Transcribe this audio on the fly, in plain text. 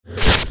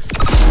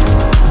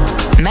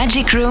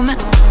Magic Room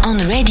on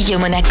Radio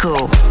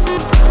Monaco.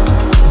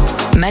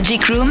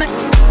 Magic Room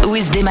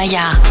with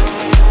Demaya.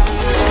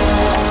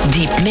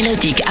 Deep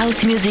melodic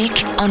house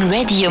music on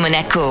Radio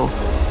Monaco.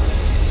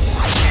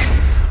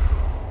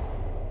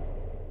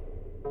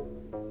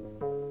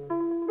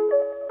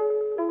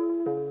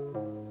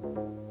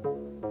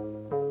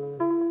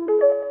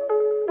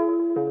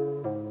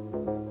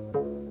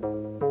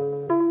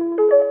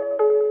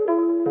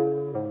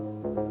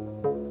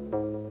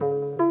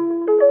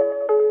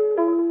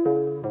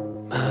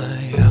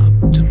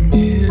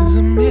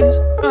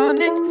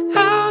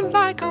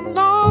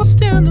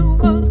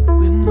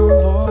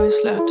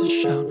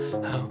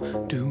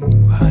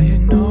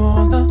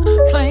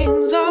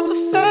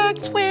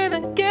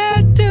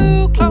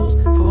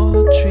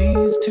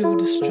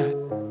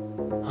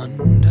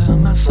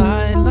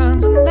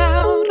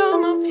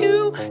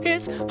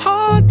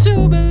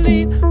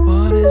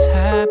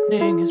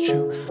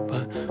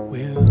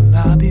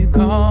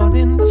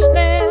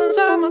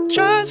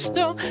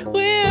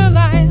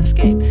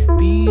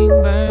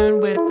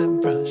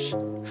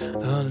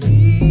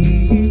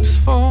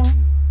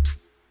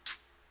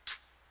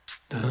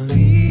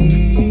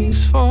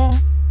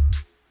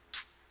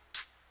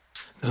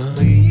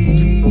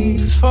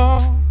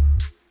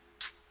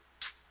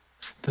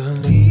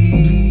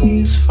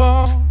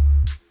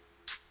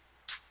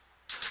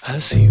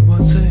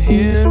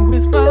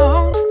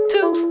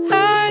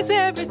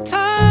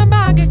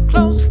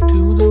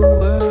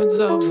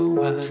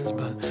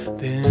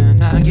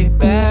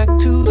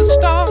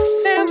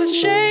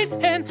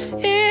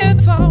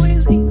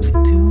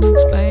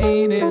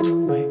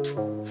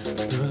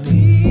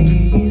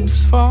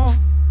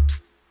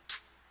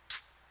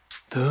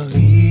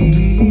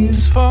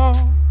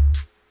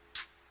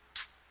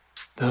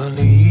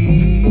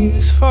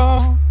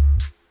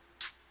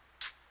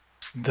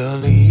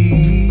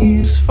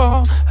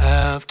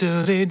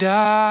 After they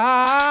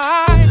die.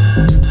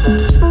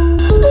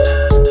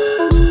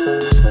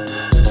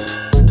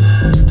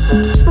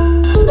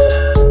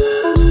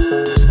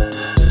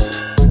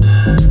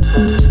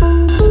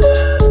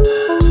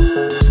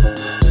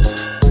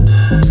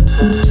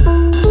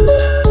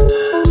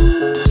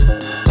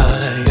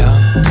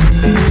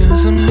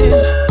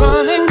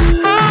 For the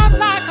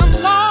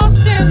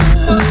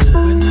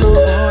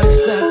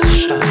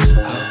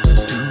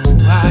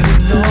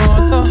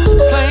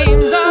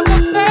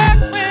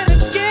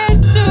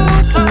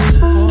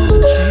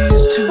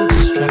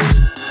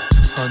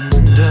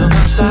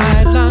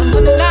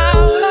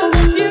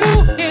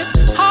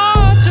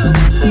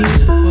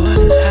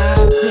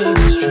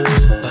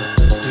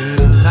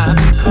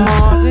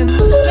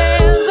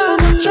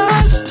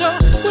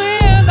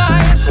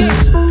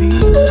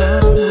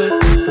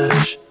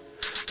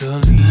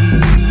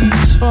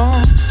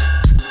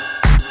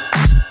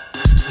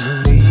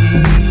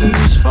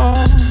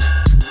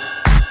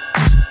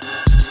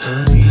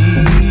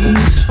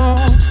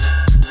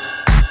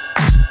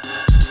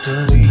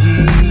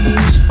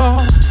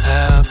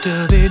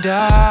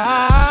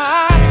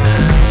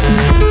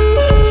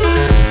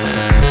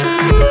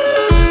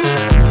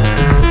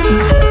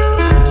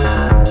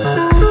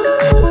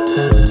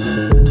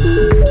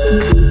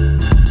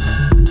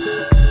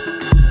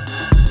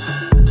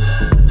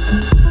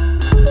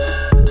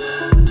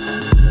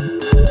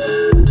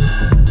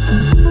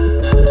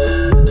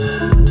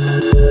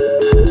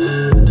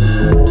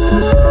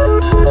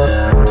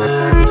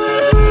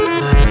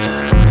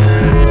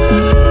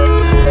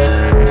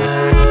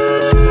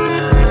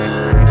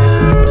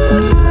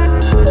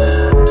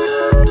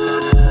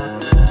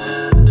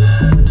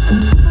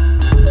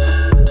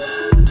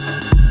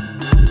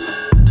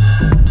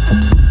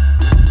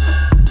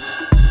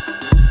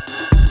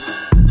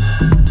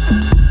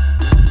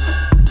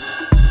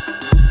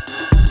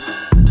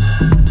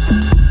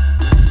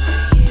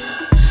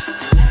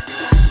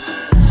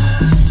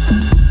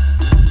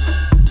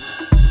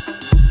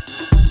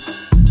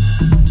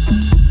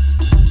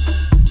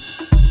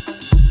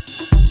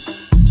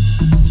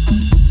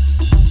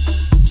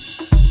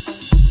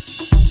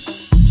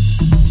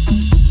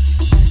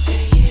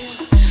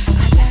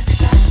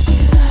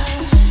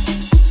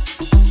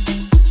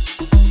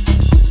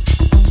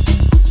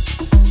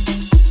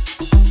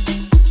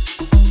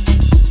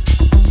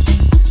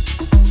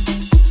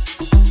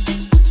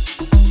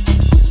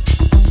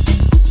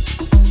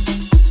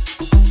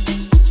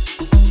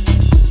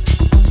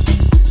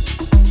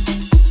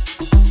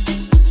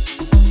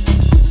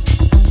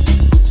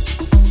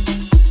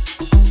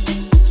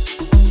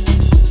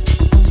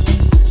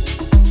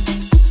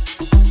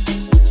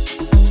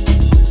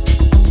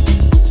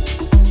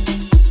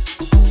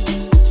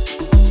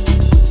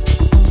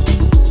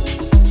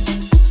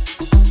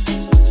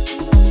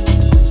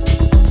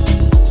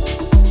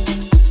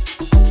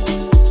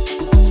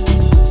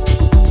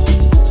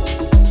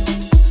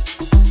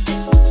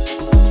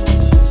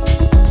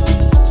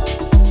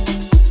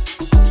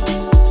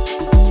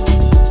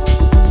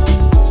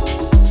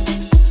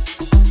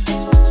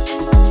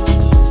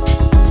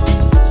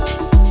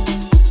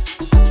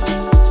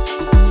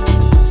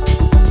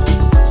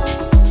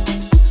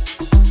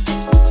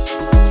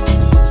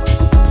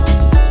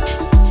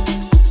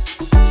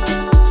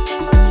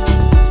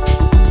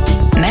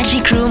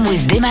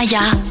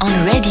Demaya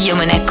on Radio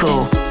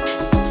Monaco.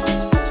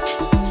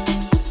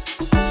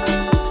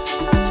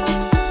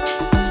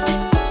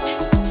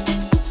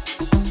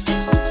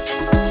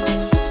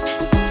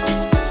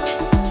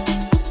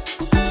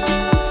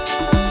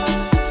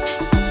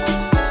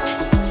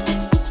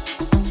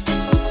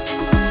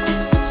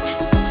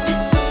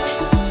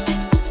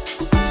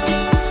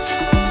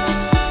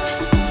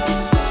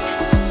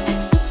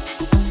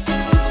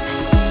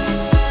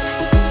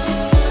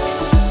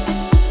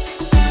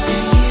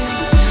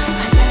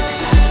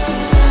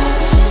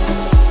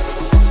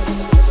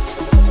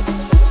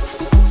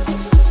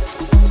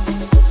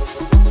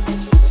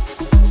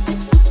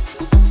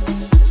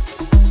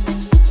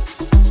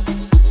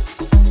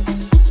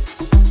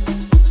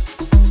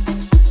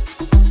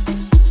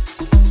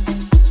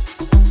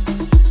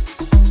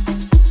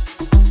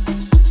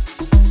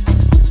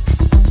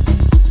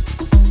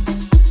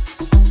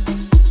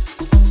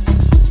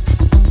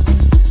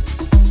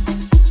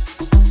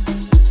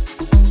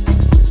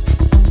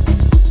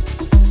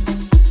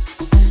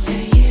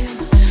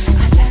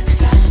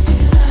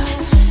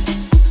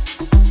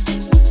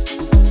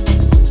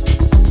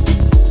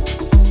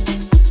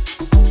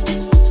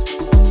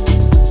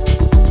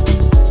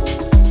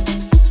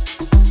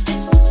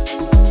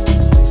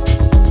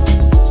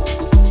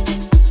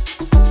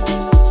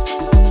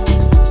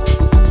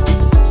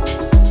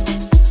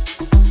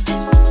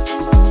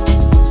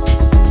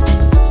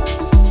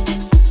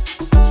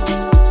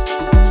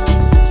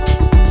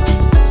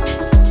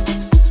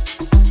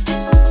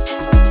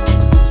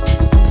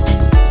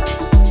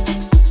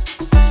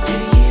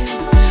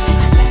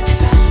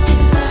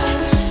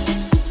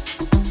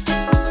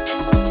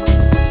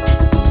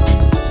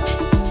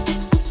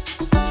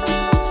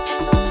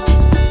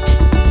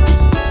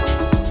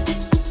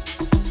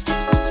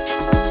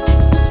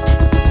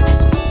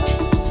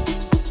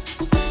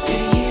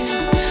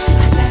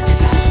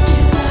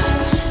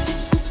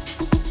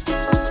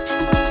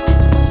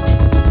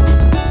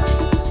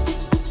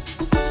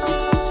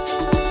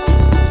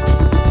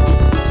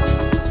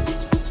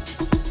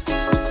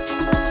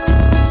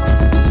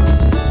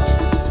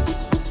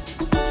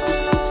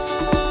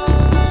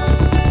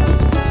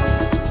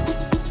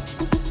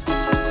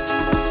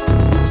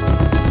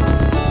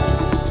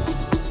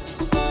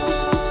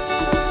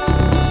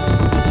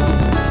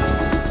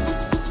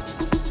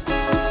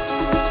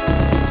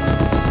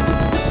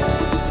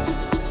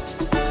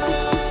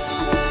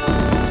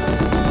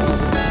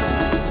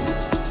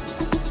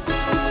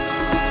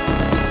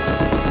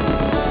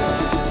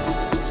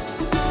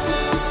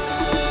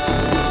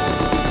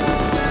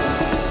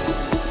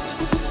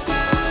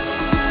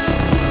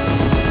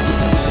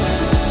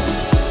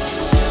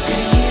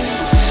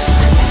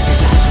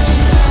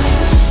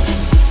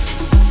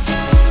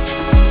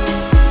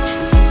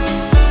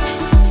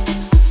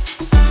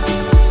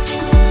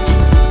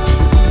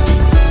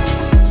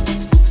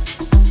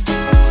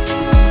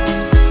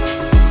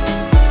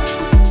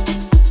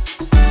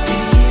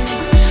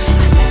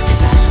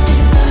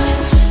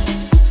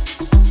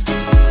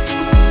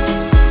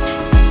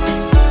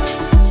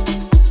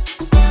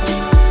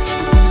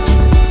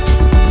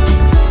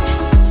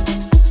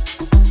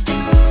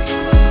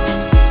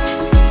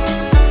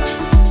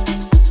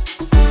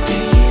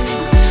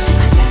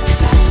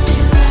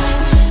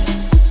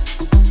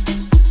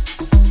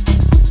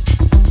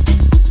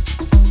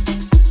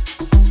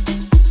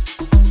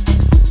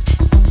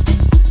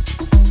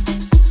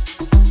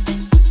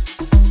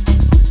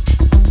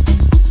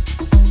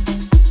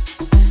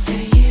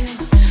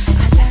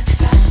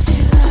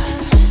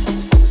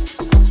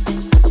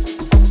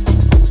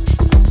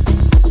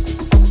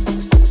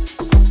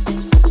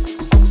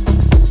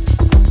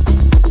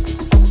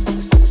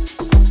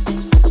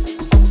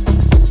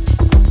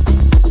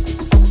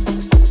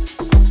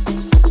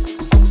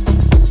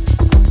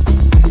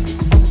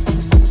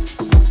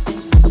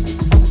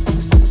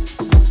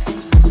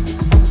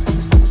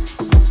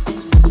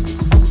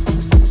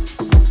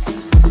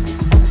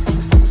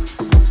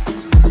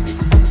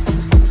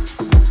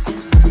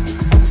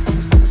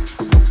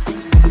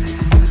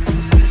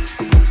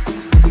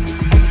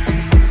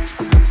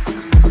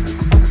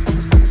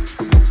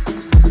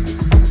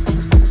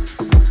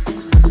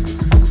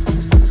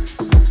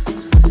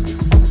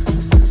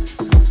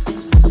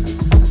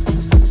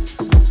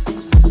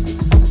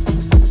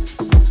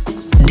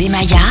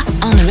 Demaya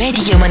on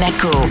Radio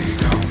Monaco.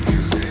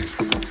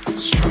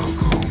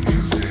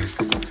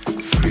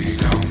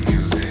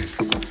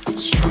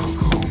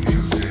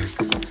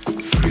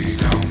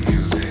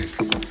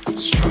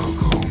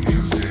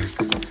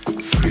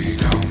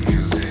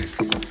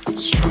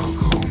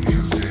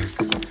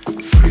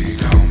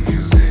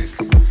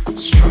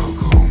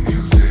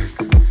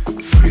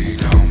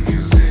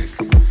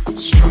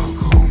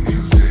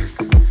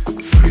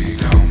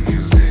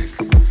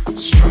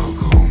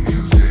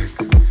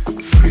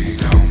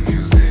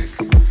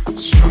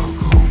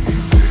 Struggle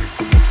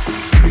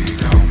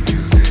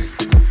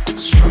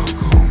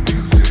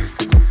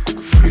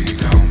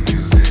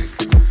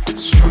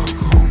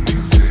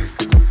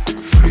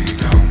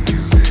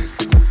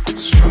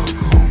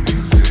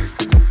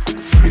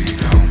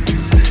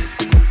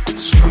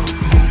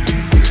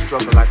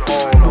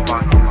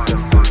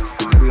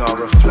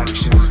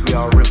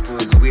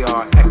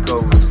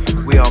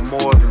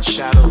more than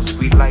shadows.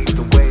 We light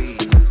the way.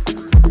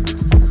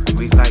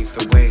 We light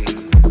the way.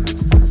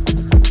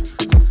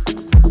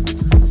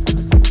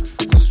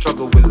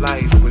 Struggle with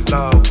life, with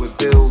love, with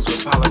bills,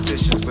 with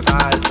politicians, with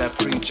eyes that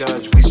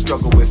prejudge. We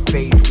struggle with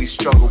faith. We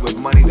struggle with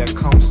money that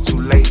comes too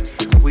late.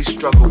 We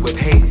struggle with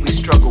hate. We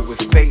struggle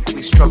with fate.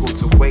 We struggle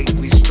to wait.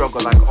 We struggle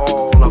like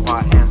all of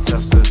our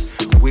ancestors.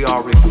 We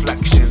are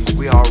reflections.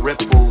 We are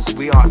ripples.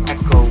 We are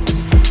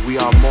echoes. We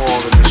are more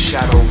than the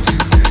shadows.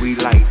 We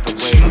light the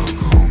way.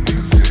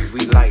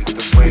 We light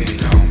the way.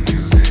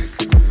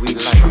 We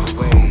light the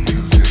way.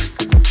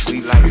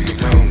 We light the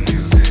way.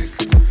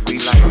 We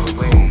light the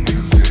way.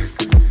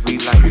 We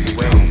light the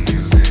way.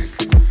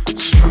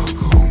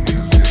 Struggle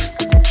music.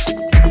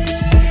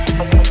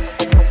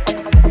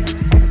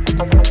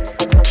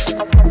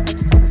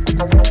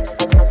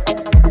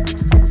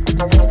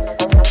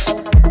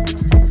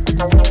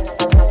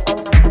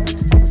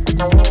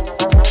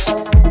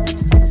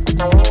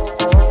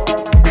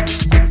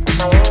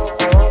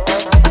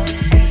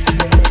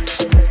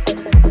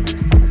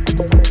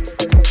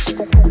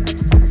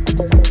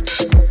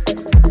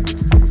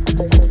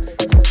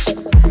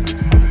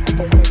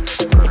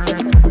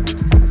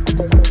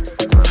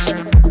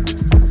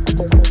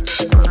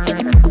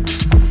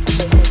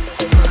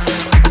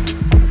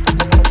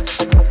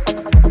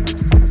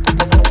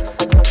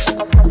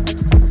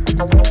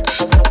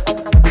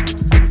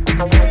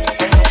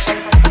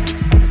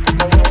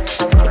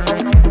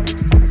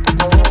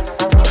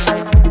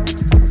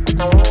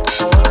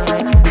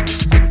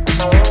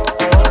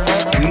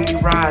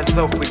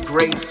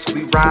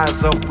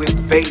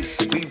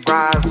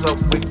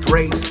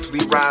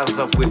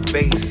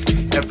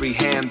 Every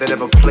hand that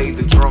ever played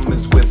the drum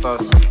is with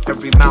us.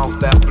 Every mouth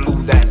that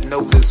blew that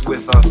note is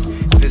with us.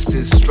 This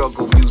is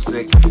struggle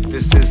music.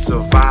 This is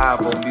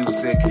survival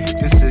music.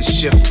 This is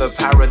shift the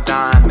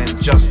paradigm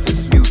and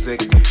justice music.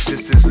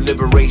 This is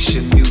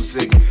liberation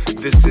music.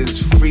 This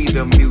is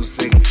freedom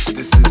music.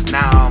 This is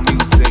now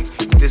music.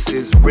 This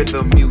is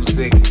rhythm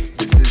music.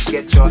 This is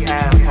get your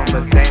ass on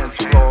the dance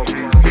floor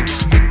music.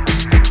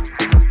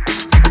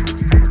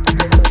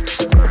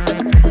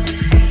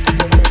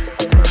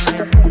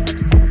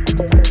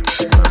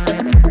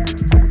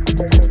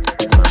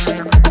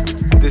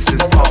 This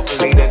is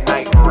up late at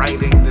night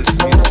writing this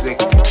music.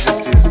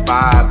 This is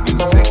vibe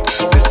music.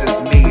 This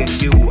is me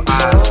and you,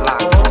 eyes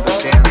locked on the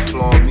dance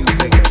floor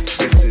music.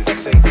 This is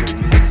sacred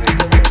music.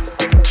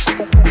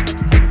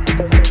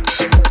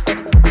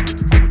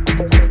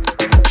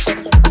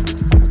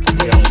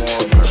 We are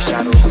more than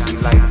shadows, we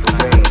light the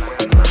way.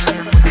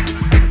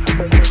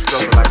 We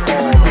struggle like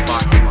all of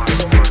our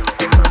ancestors.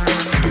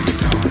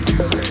 Freedom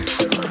music,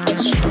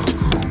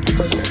 struggle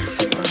music,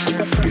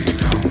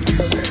 freedom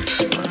music.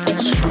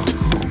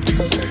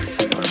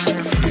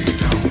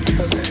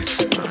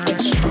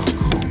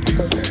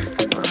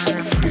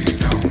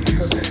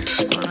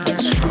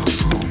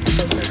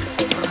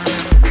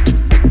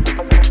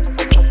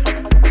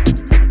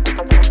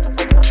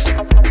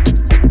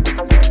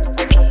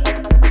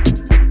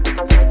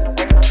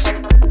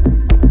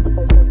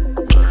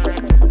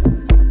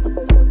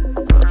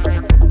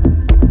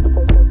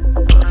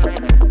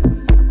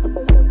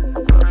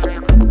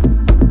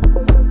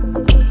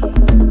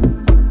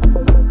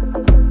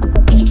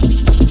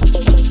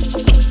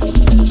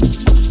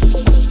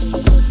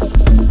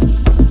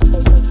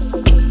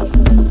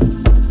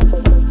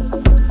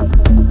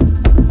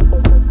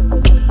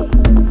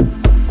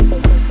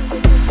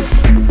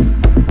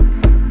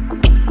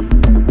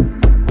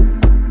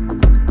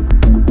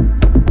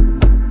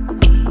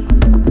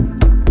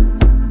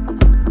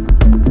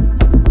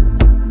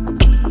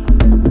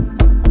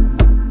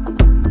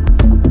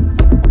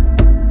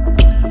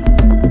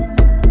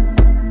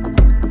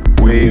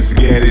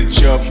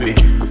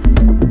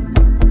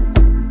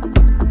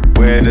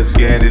 Weather's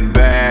getting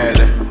bad.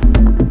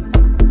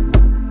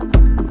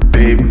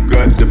 Babe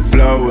got the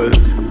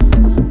flowers.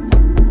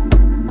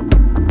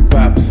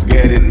 Pop's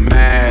getting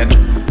mad.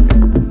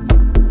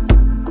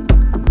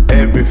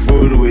 Every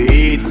food we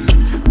eat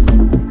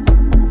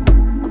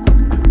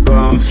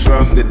comes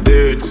from the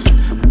dirt.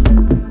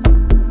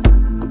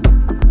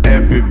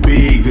 Every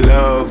big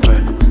love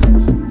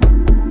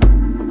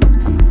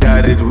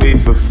started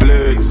with a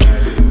flirt.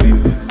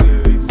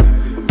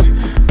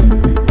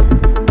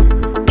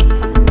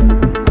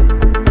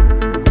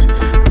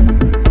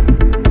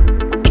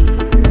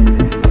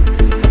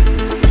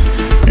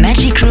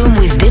 Magic Room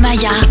with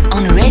Demaya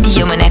on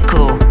Radio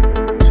Monaco.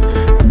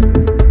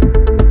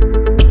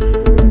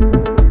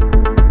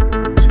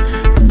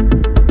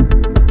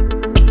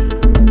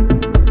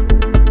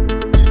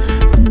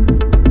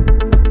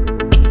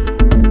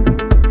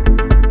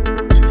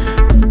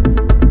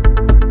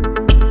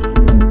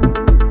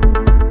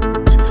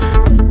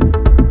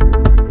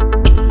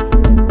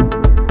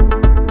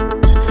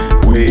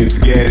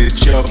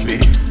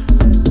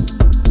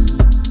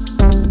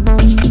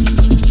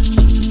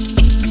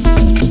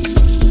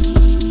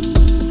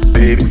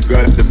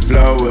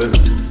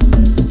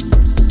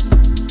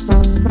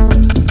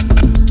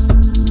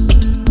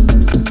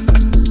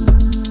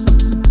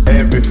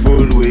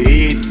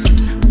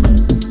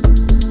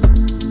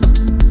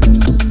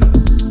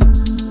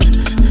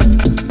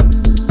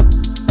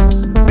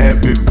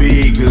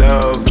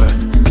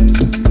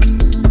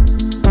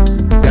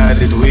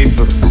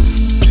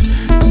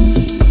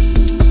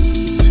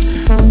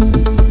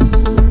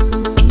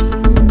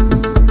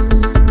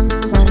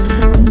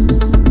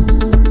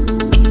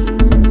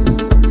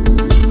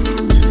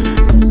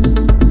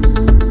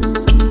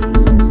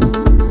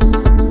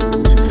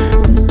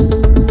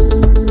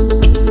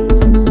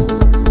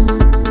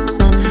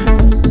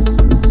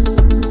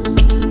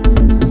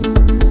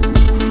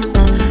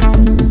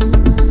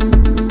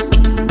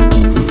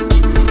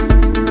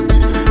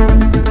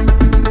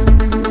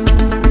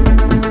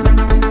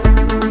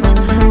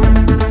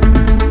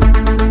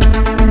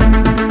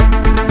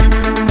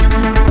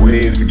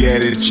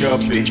 getting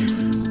choppy.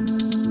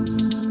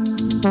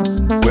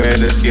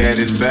 Weather's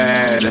getting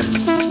bad.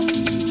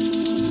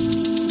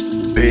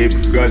 Babe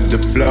got the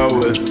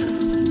flowers.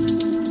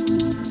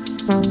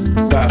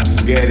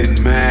 Stop's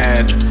getting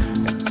mad.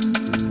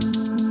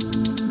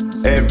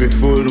 Every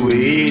food we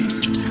eat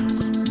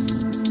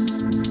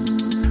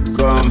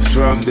comes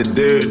from the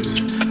dirt.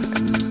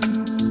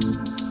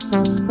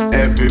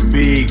 Every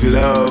big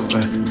love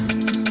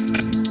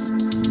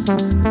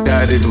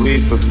started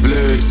with a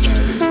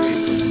flirt.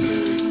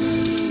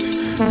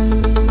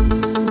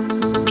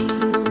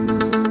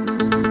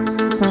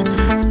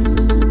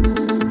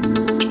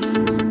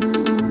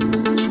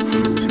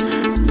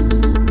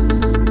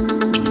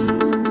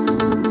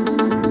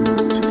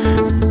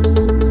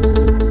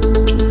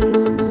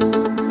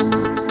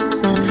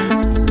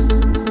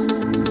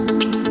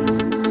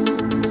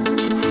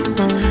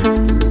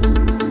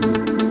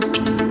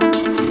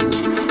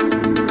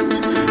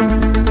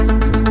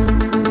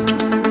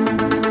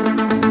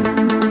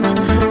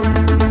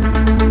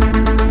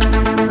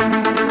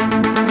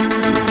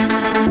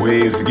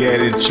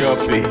 Getting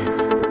choppy.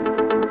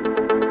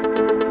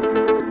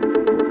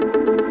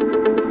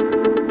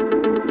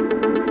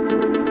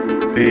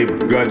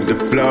 Babe got the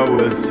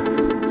flowers.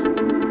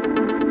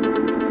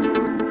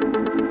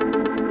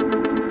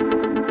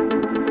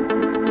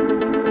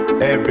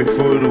 Every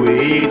food we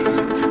eat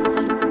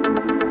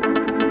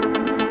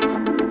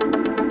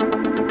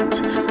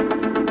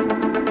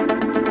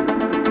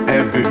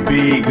every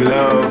big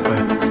love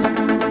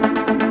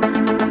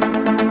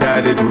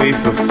started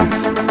with a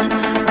fist.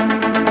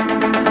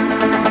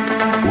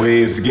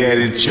 Waves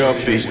getting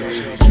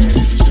choppy.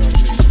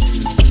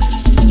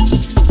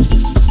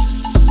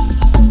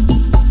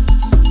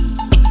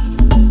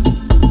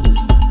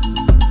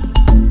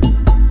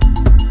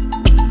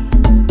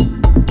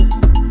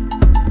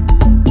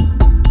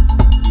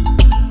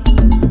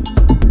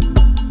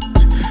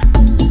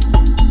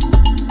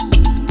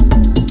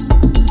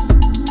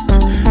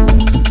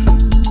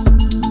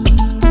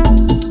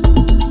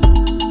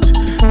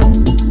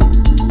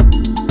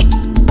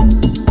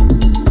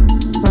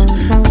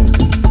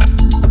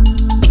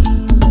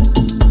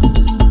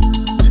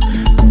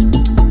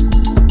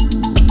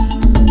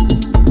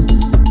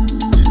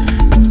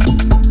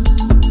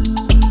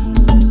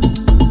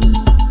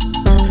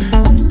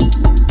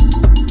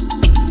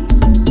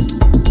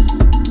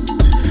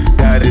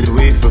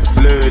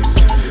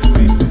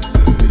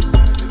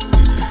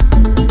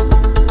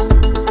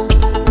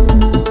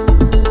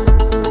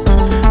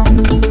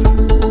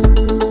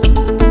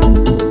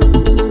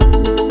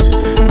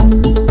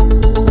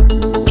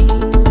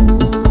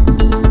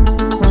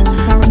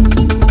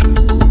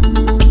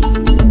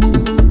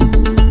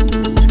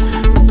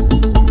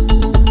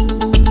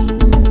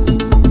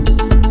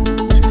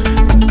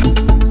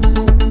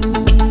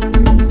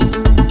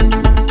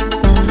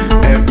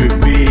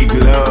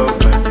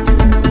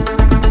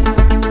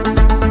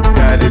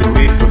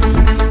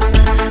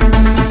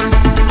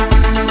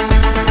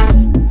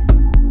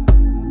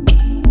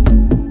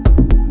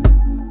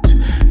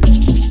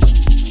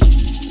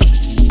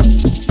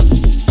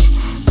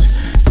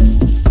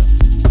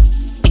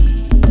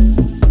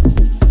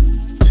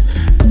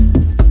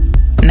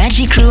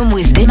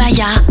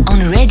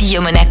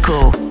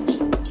 Monaco.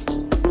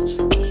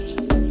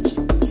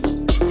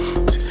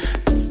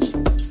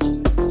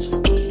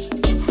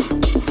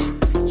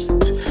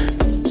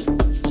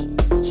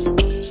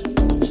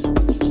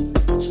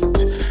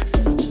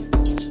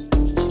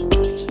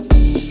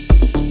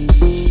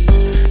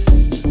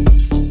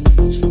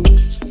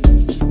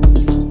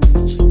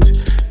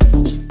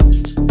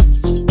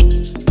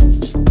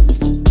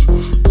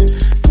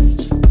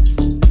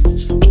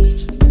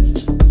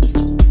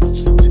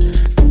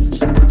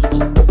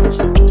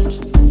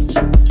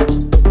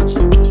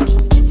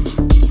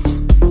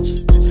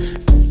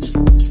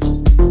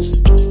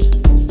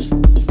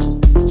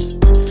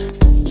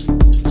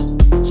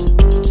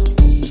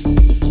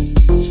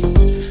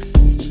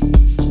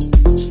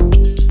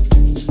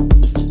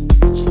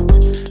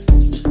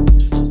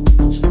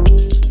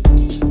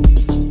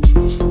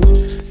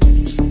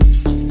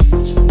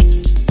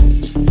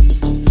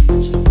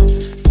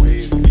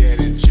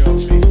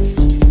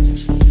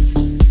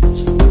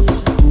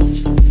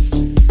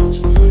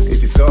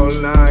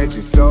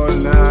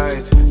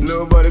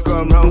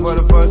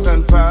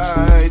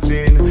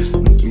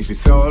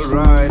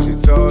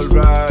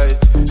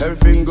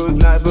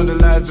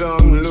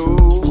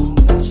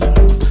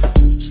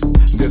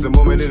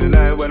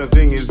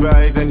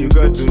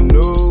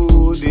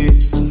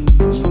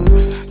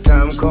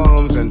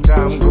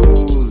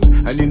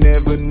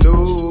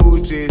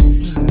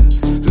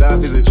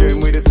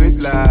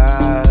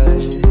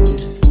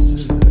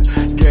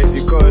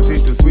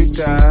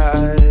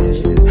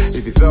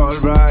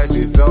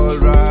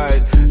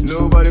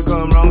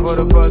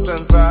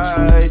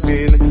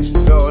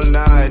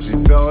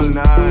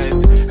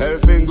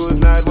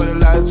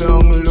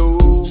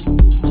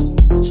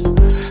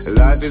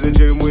 Life is a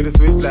dream with a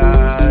sweet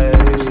life.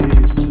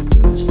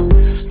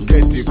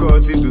 Get you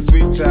caught into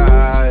sweet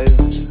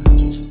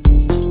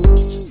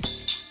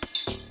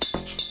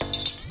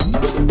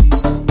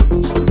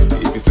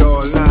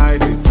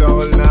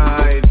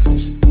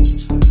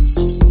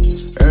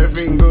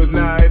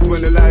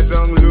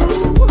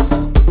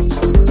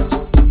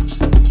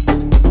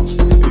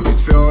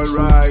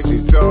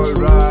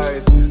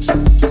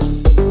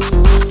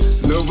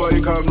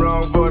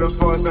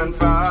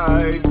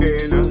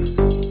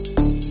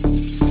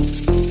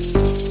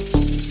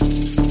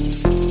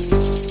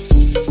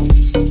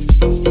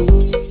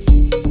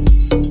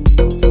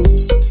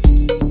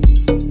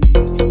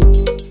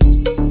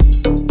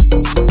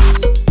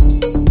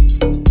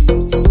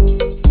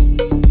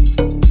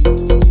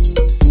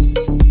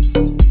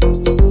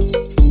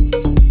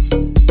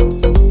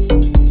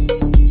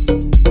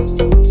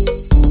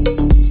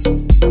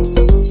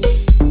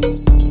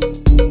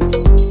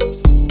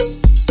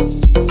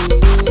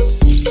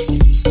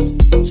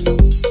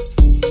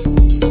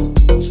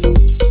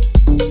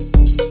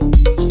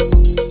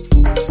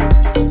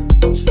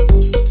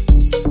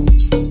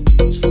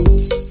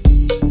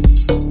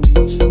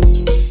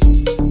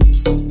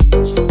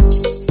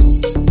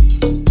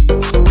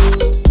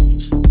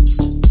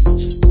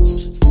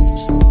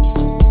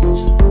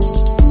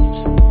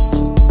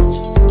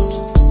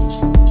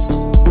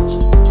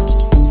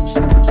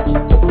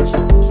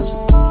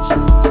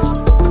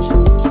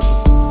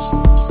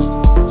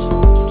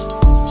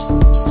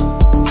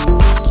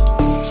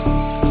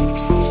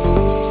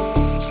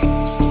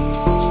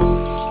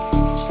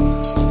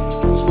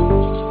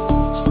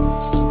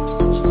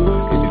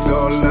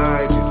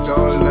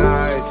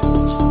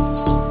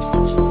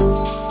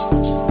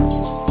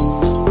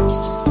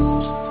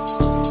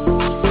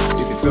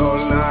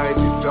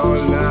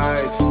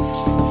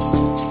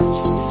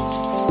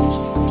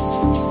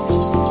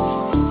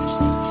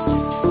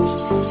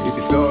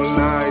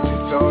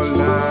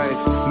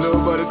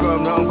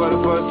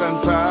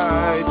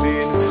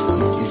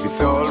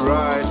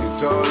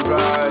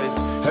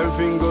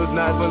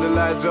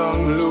lights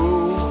on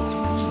low.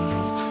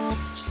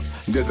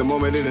 There's a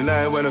moment in the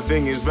night when a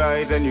thing is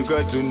right and you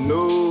got to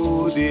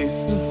know this.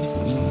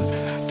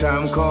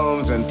 Time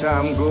comes and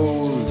time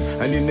goes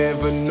and you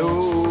never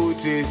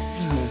notice.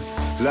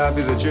 Life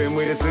is a dream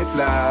with a sweet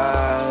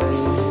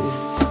life.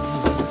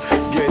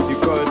 Get you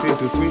caught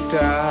into sweet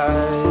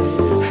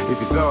time.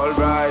 If it's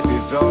alright,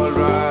 it's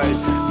alright.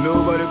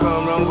 Nobody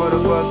come wrong for the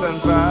fuss and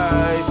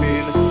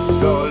fighting.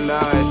 It's all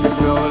nice,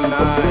 it's all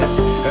nice.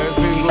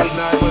 Everything goes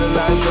nice when the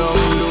lights don't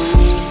blue.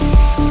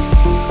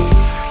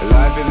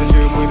 Life is a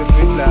dream with a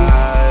sweet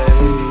life.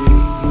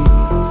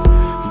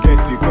 Get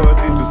you caught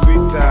into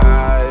sweet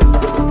ties.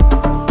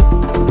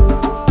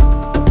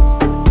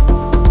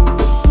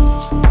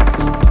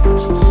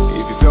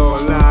 If it's all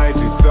night,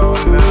 it's all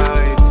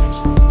night.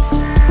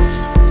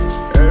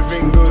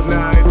 Everything goes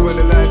nice when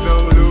the lights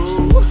don't blue.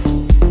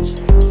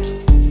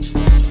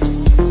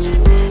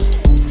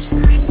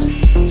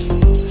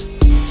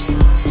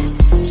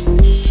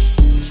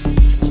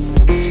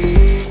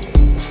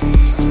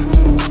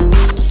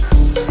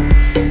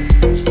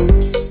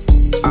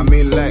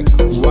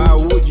 Why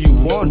would you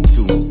want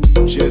to?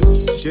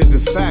 Just the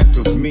fact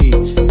of me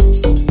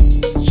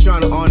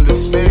trying to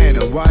understand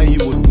why you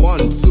would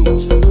want to.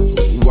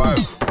 Why?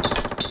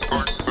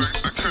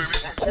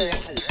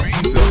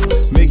 So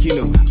making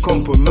a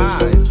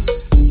compromise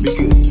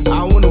because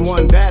I wouldn't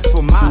want that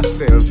for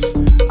myself.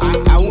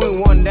 I wouldn't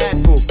want that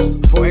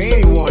for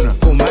anyone.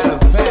 For matter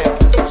of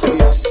fact,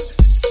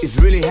 it's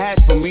really hard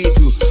for me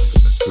to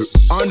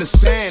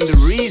understand the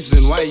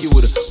reason why you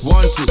would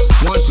want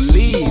to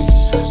leave.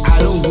 I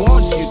don't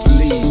want you to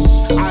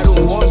leave. I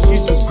don't want you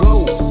to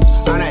go.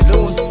 And I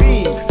don't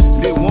think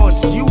they want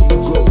you to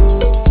go.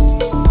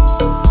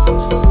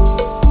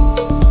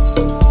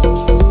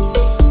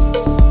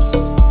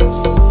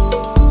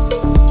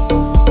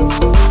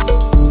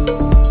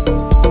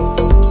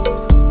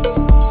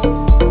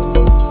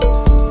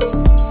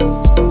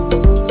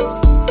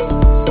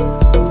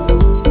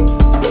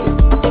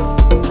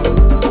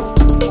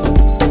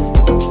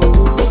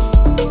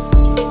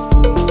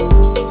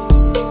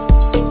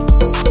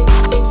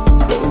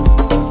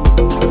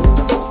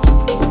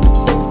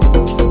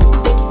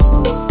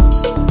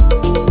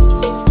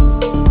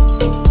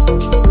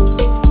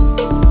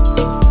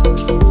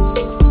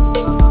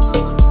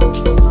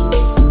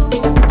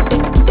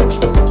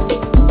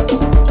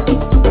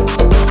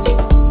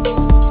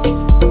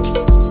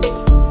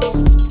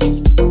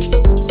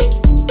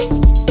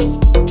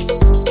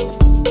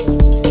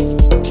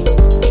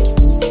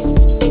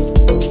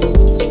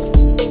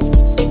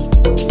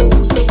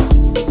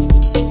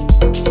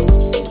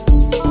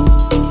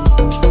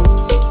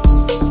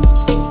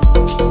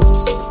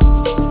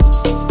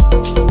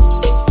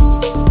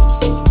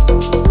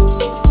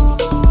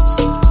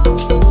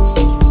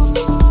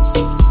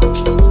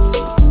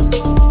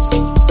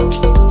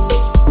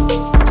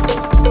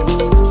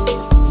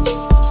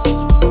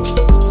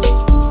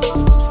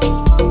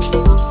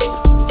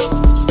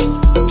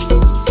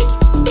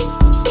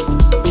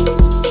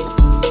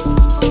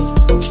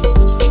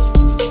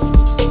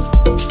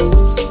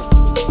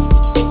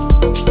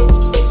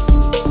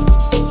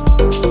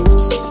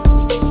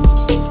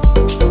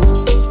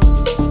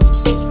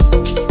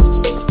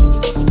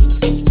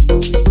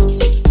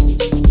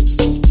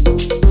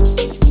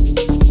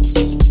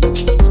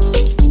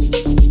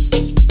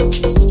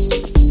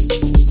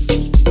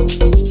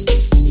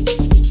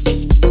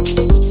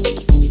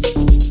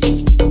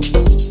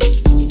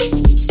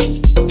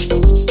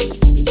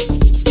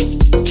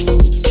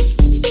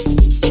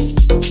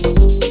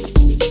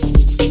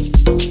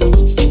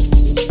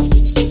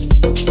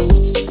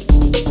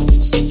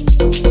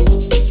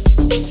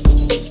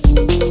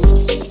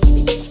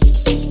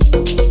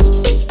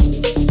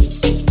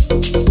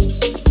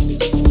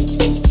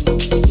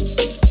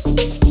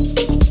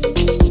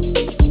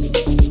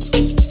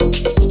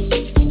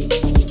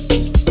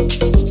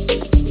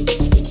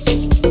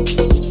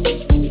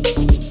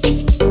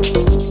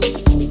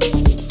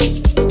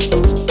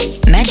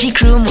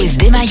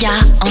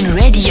 on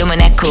Radio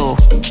Monaco.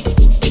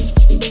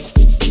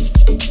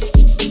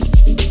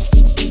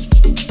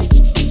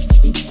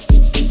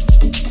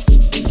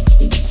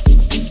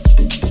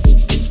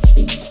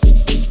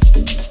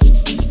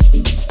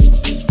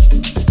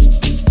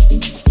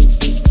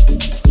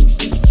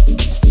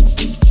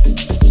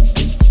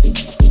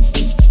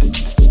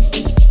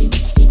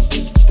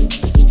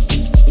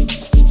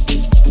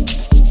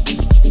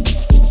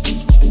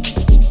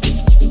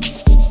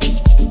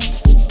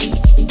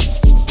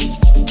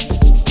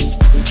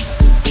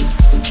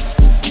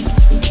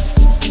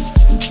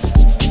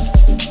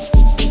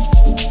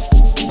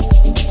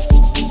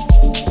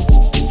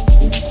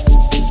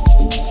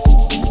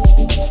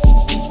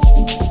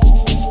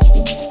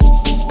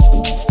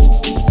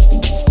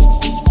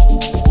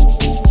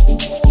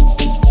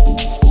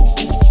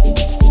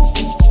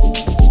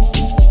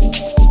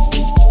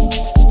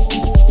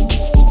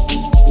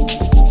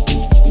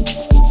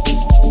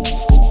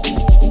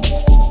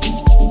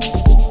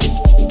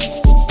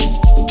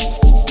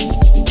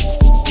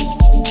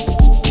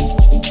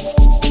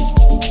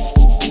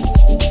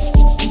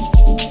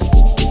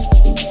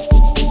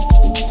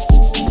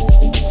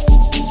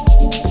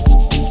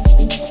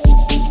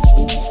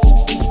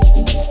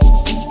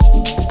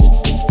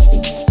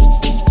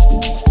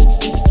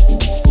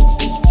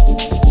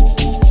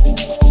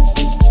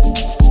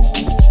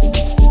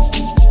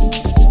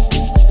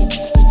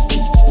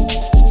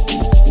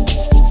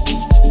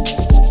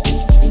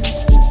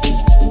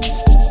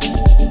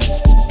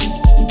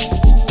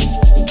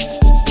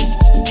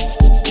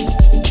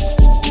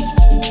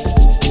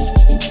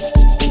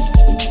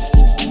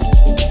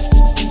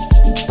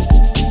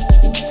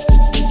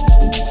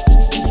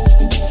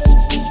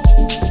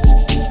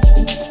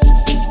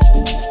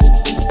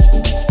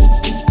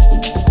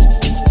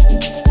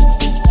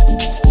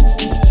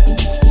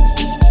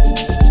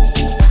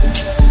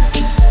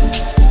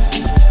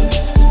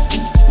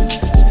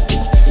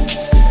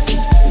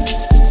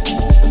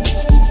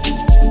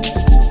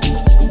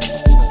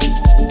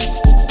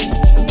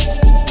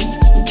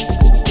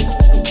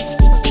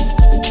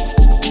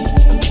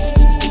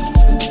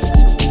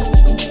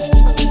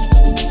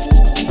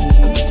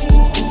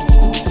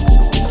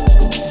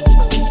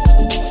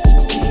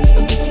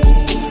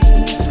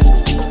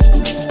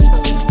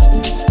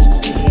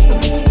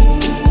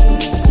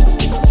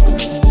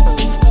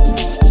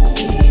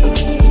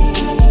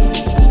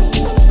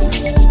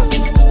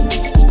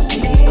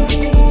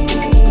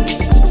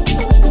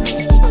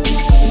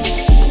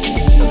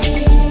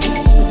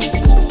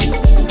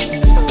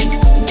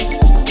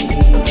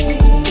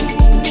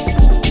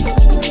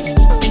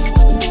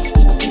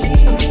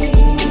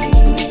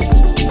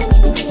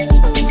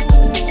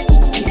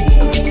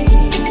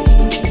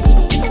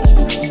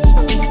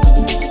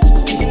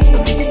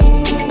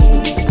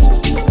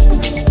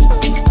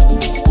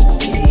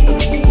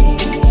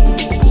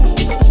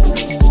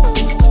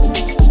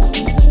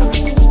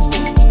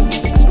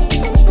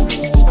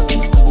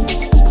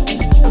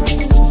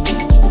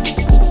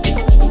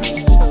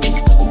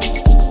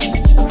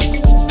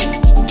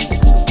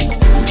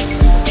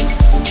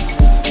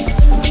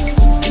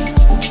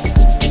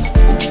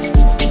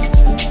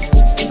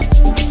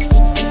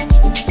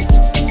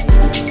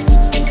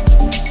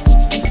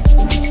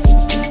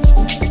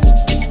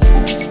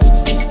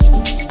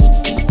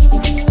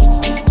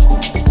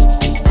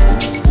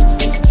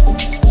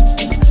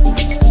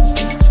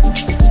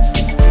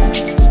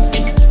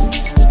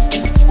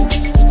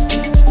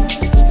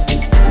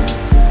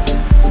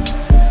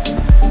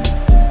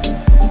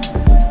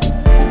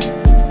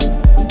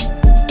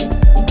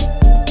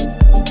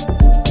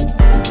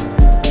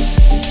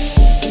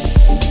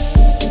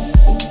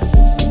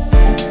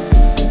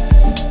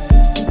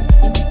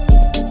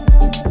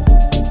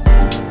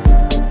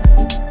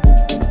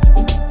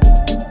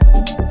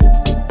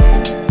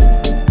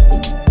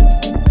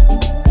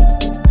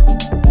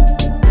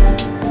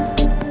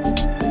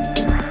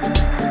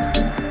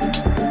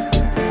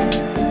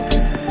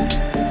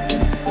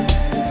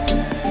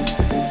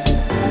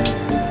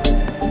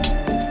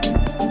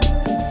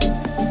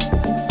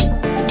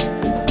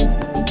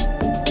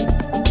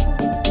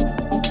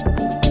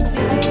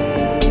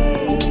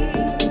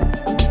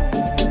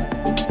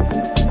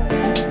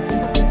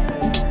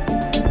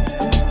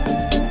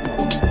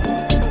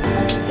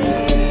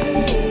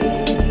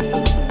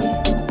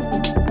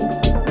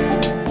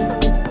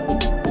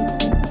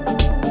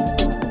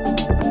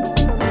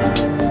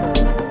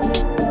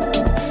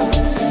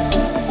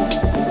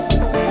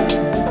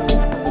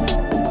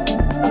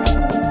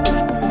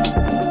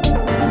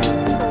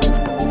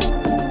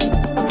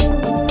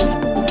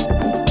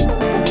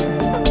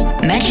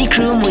 Magic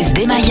Room with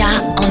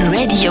Demaya on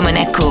Radio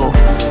Monaco.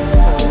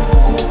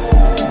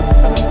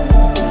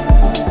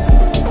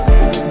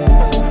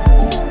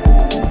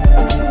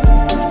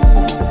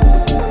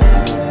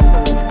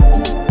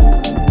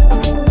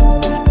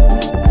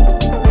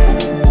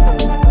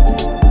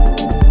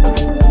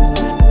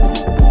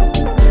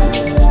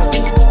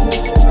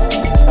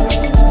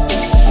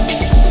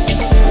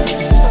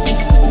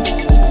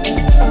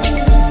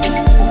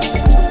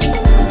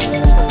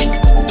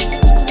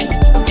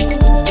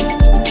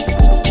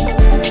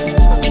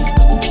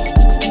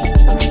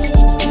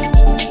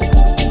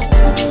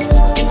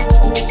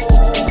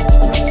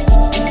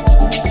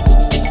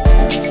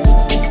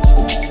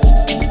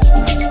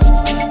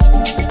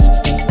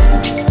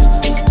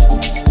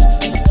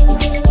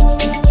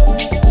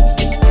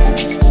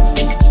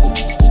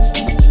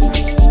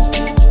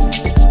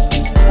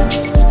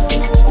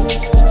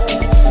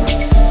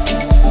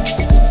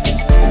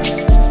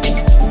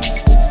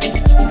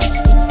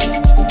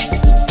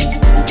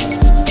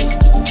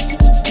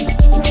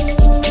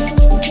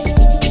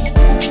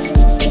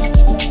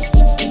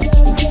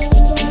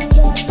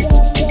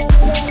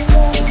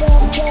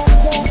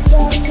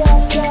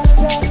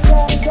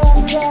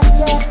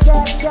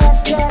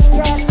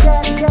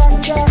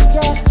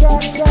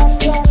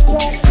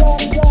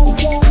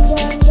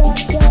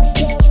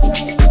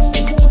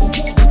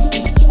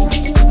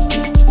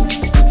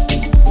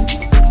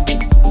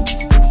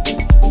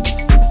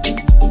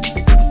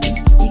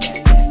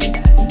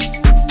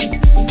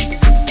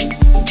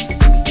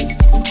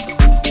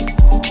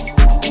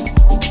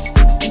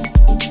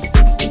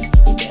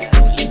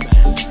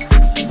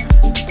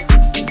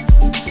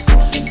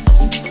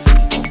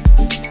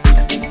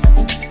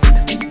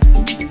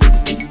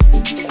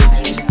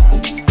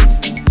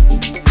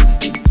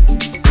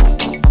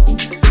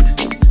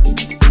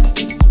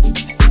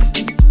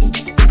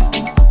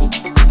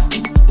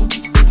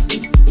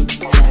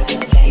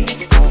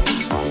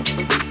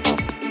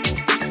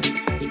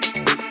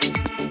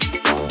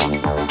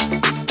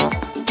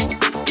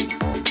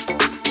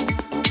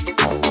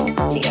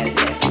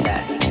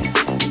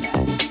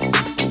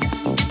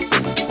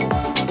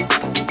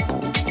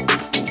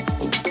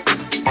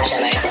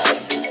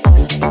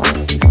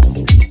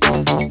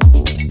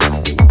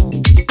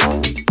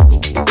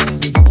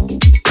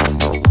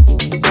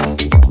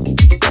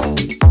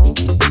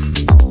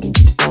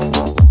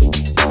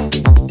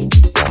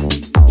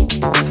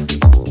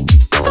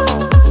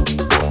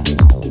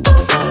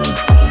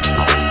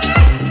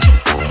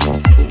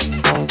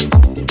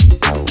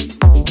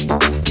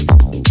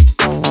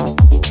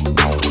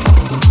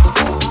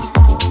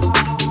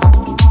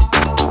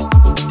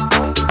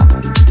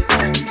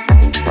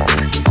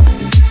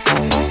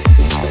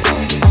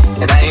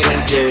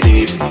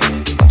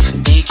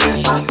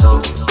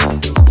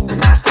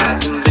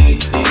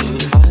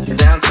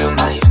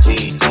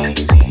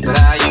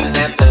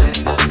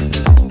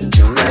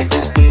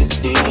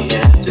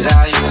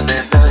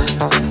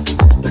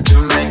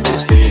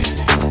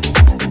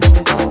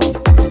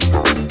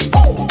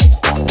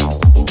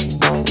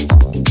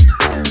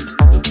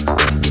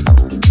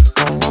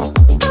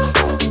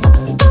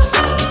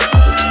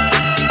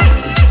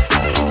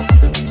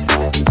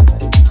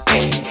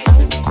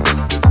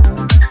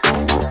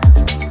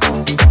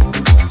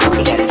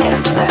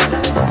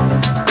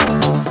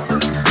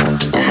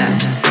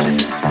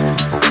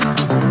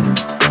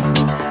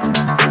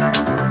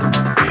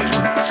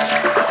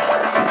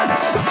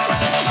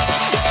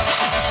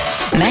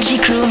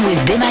 Magic Room with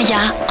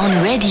Demaya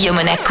on Radio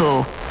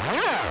Monaco.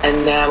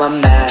 And now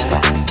I'm back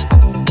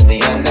in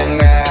the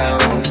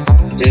underground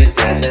to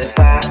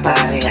testify.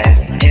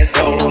 It's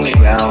holy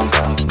ground.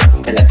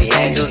 And let the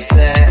angels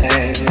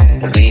sing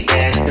as we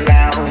dance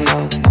around.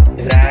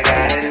 'Cause I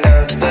got it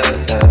love,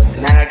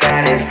 and I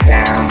got it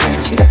sound.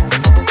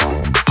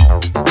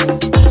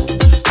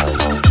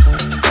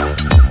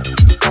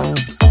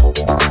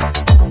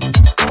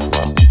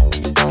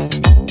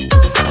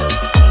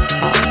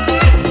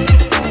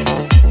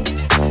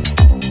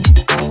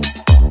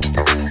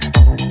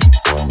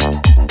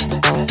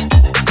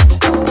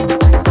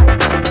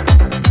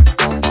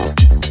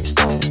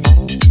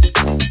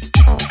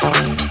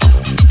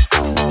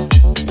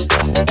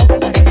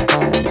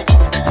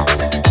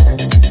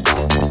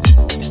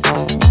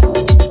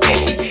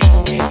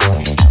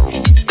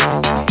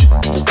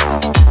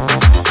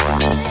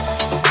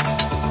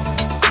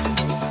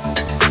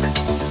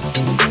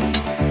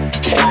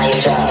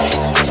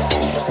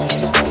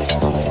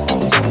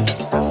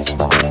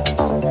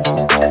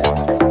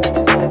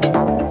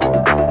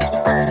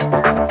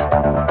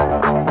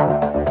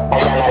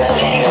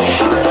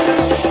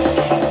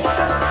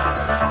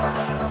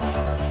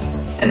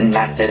 And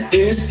I said,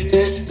 this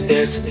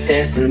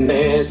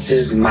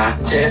is my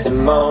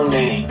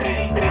testimony.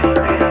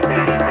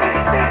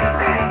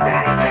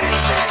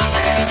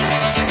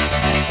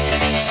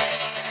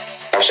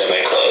 I should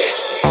make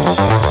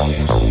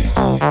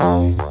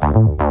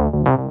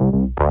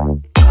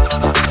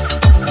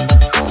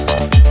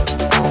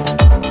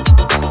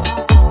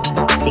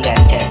you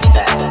gotta test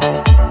that.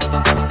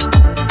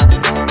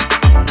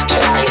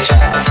 Try.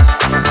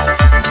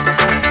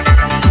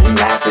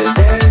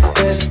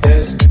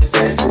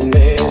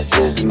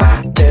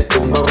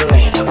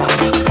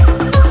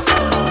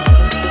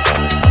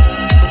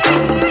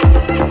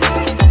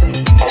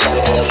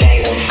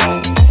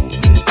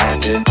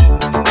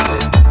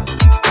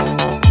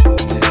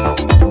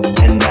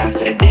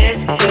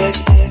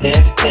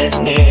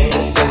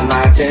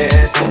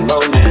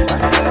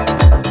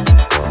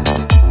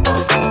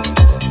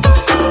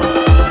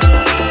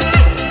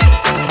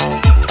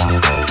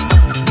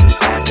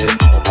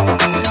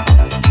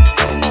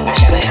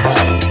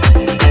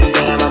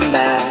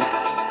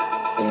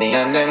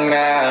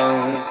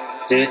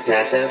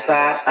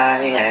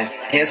 fire,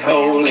 his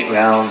holy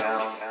ground.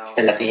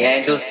 And let the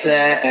angels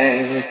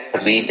sing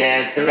as we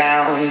dance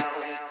around.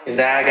 'Cause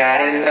I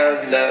got it,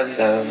 love, love,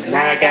 love, and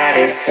I got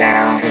it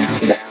sound.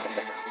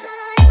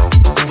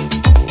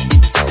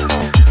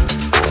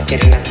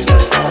 Get enough of your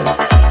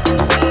love.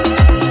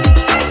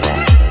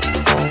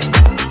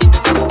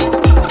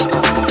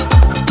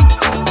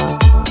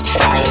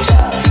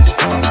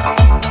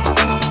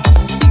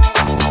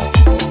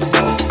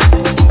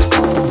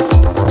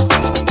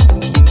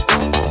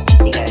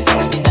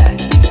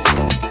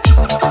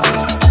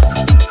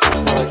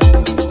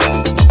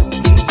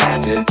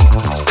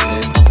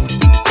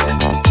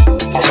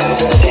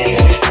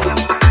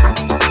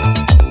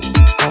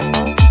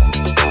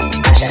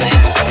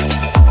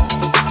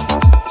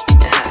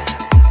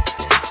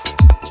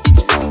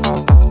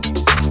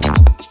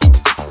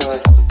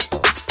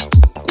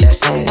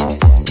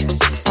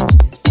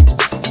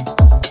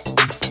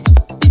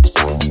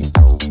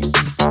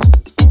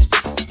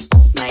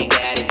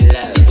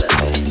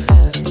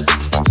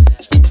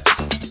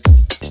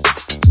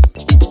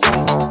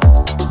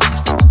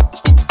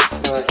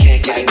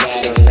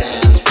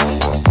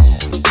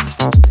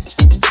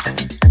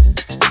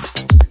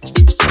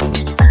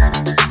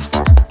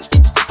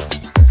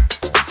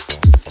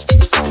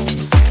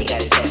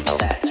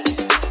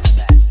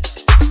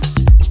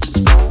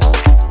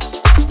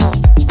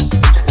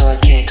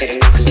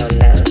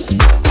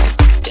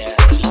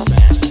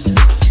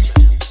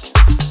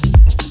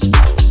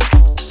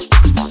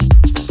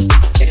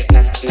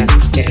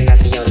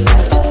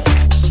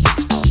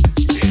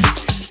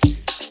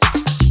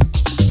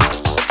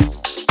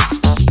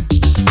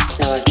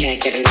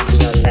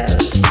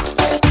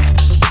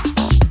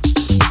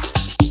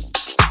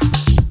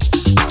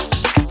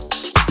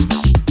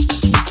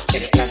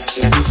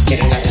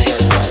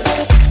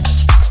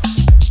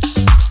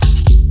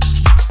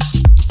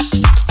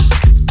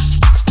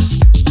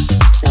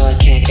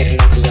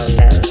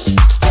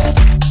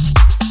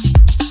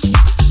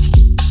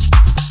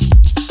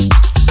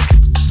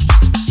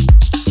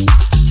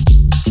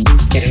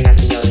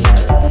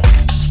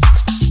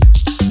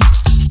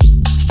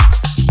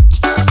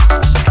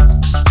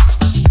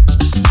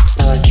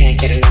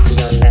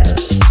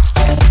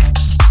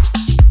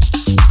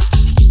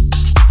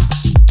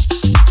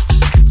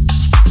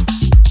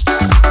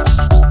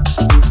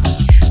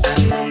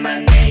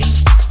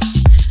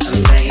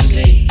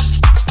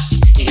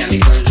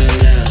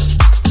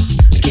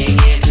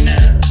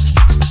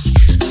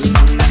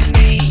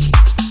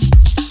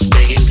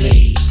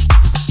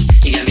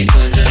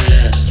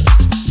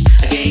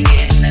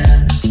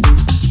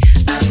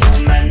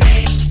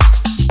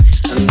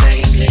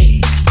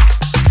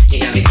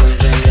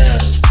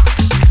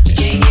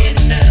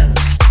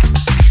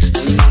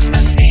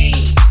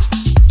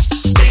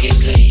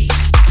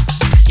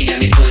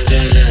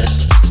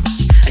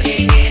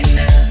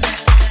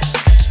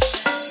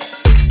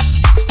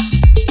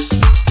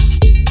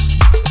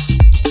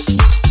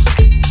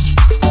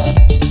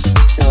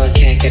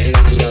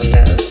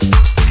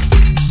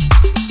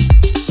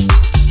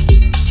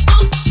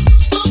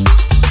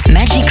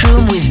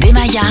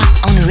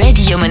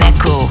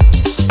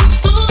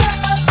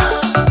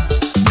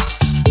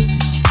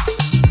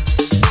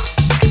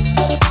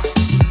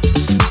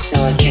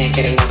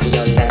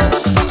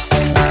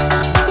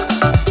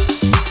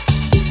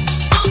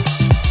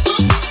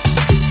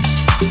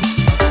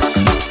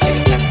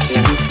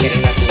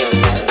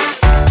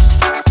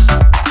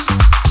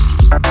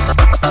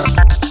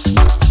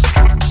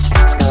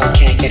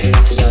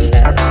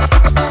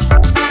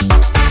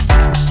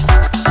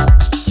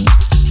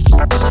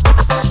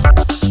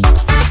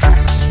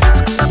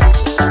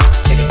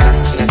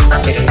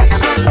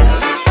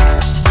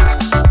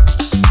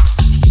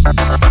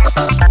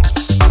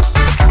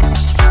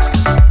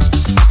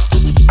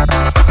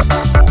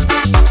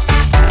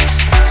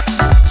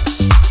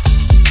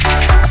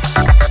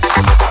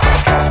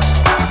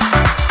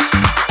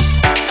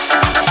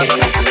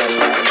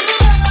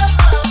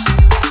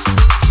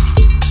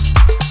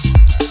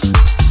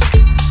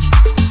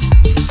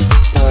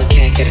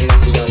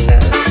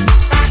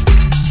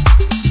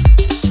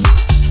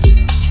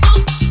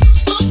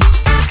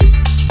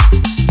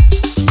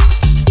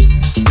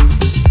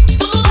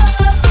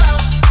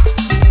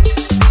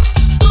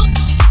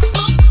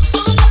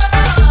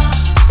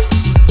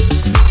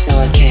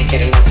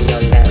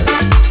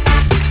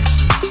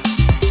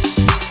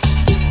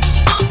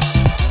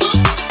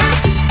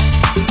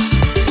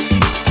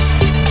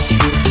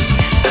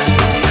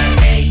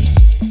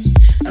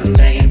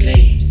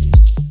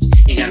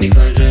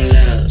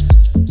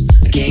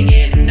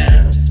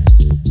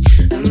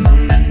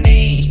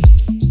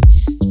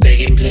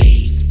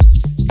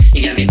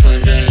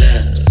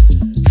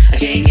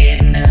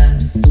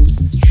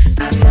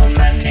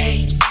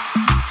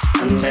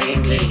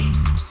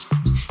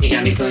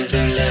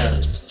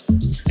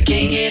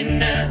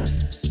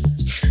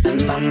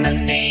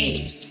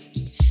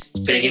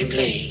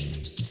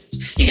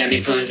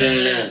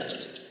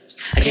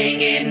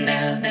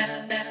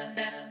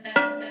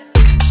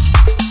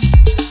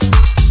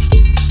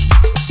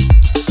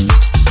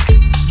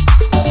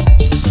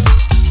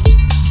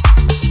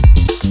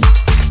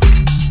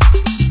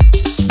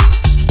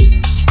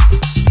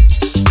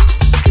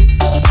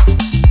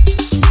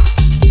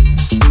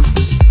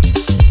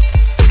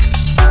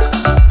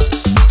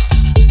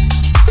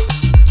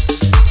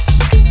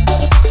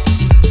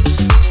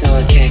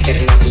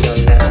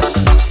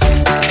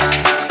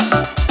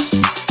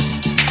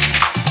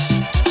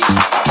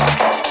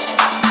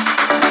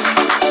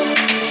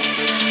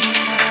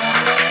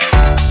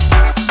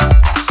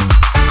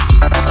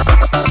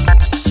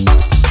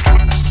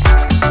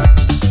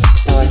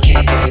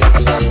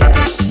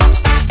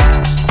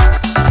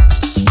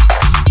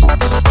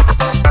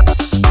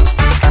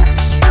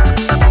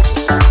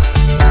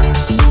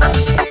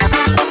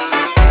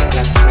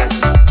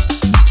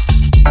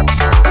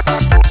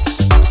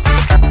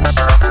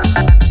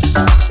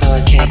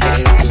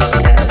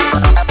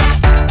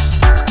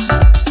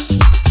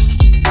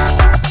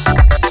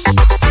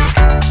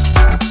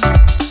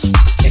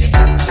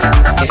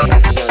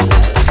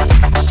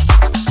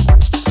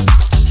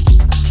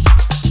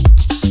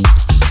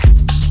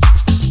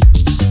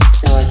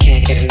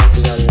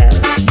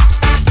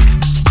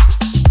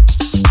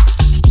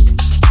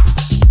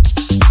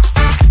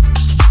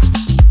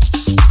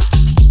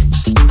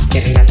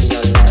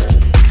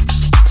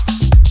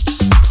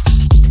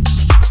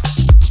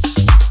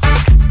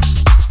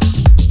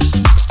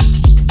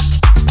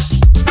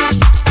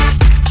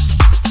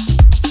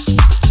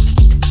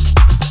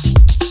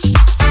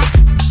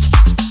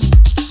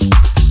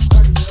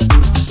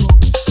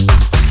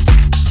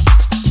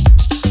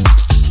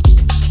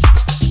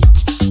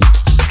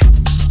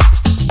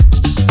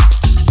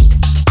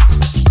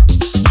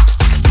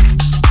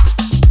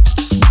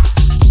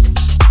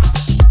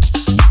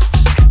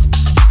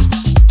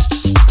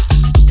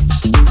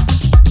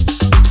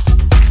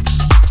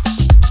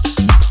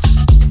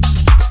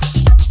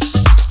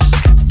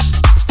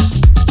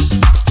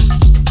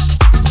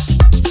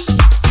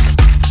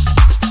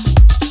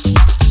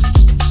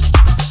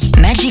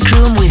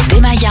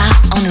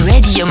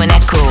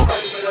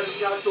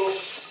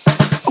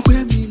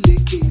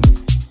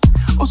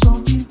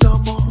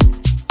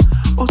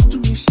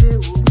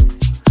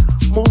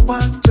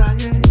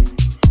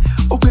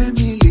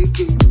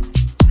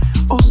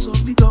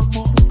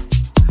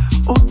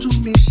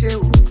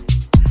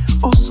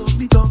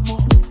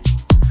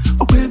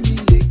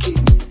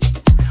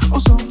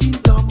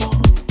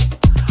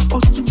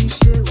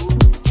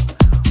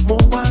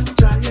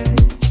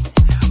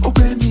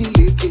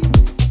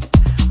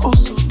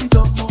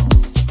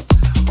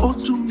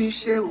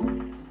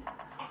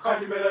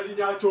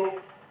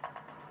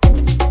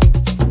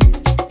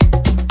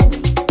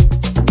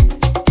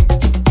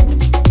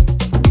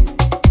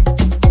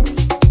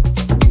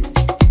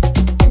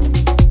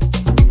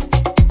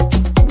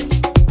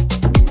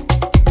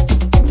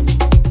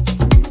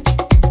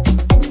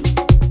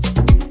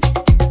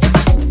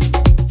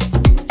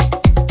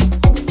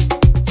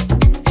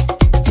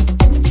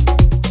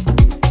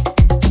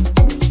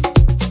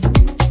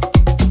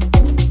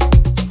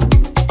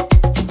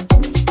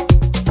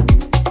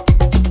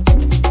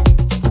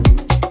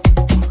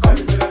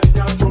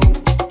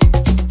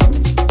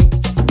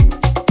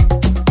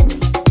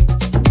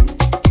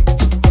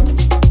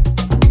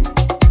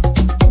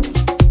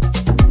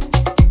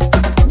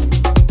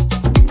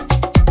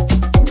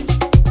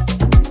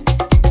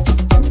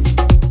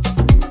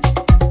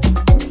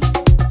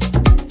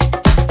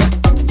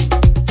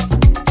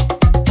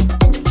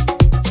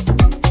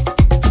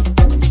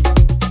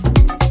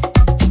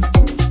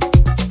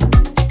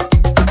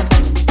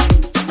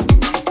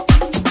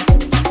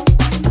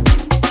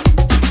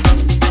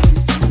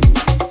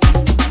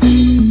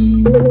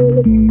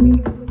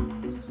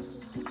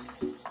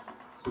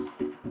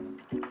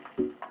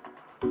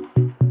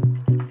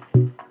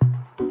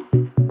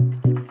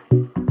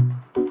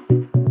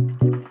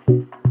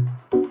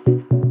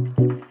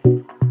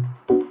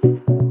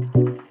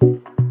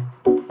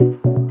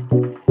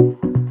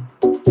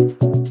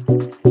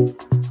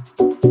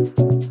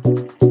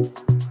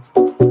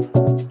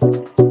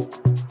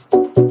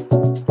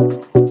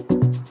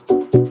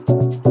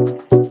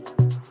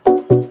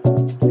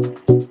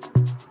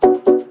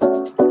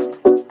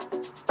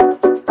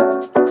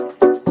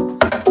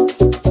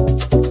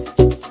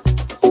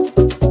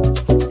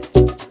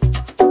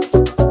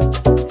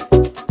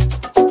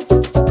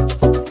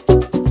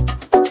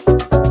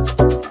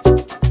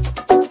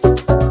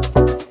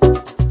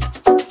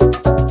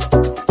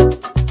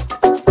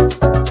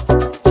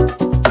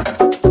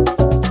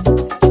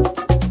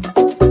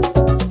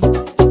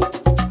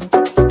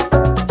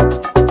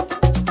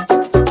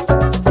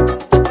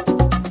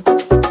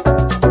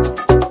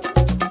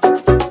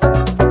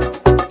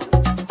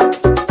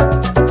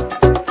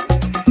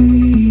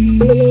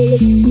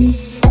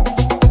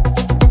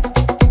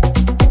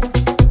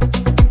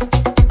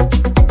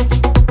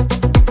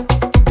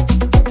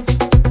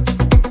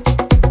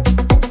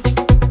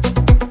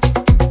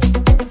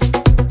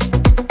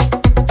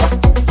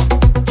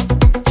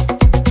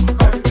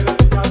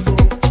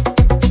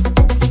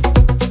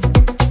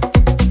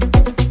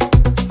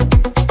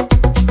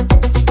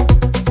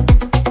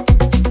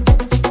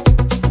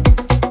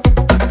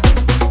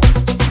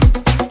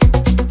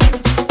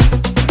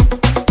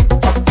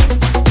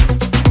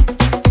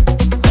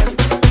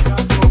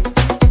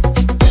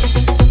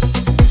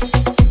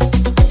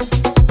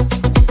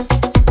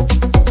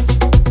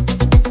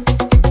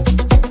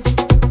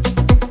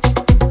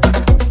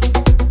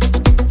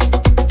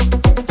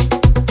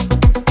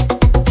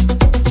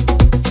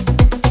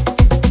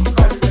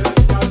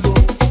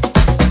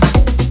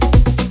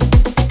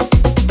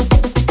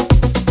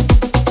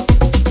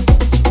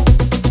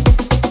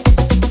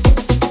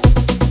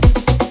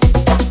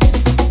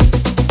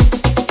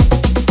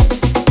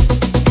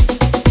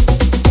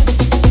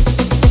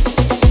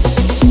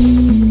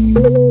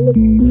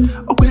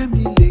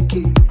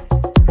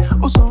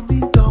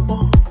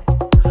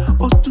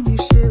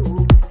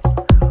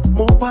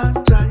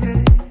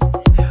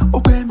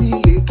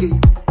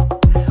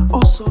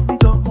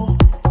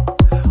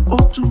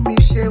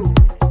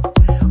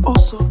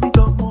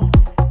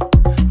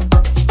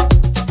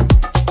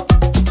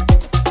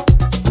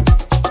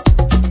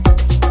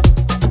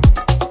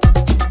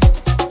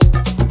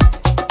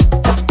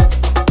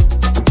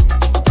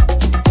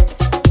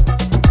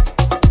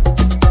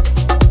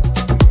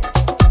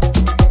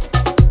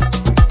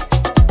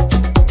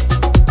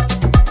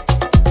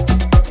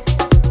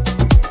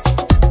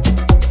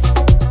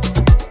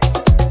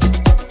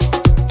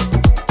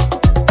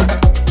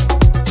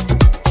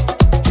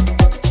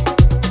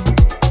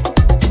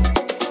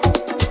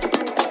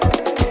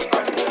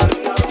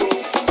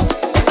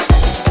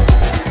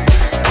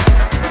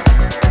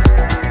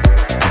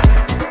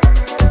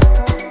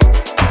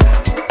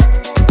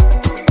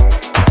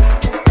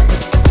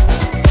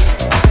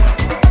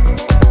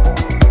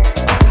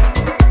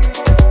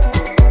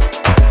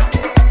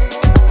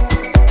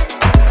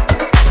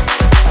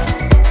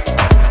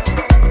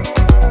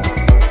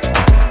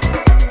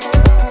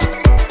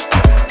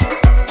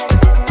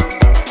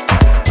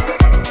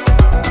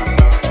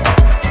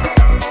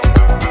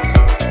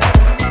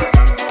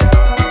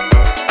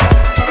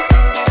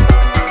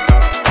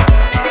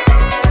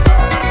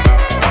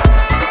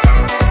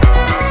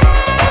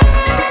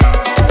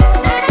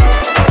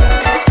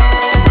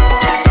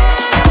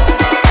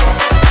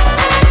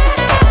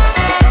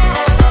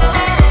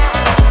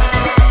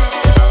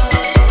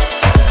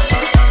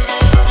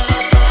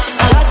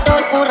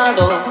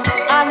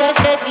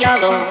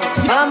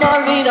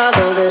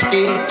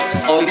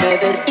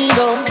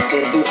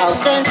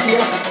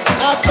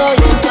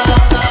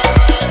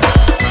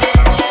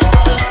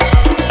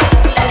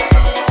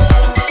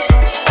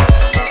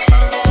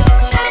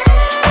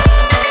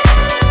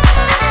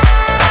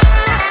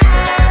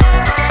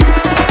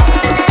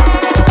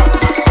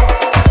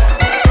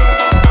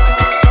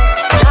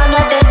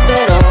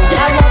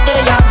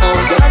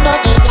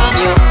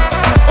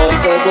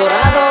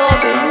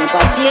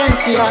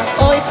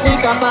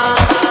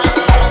 capaz.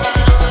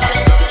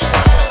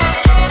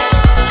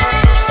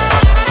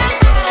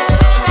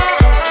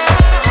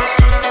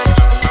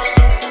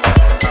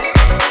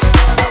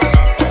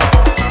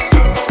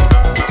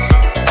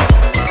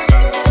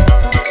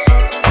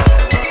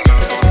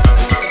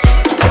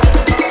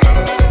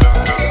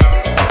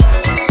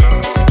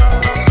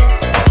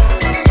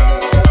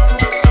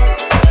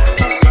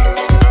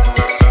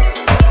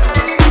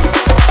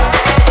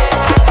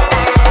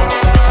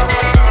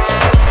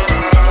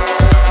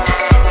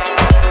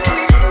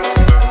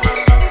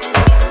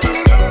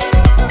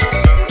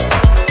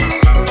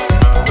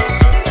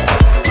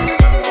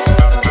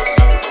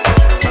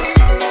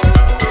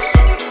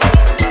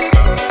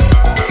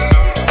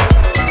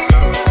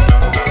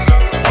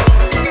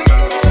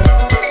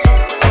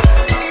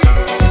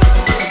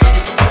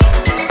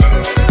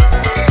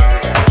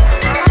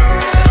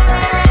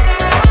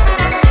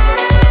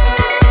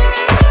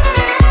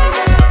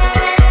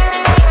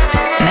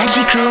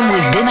 Magic Room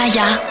with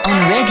Demaya on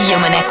Radio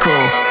Monaco.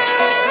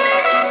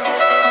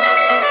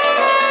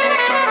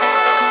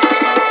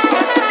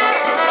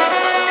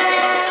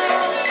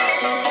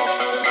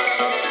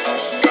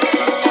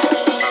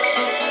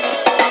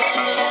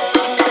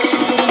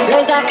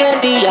 Desde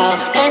aquel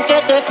día en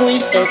que te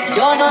fuiste,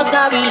 yo no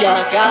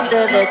sabía qué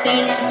hacer de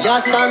ti. Ya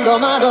están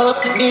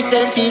domados mis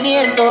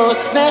sentimientos,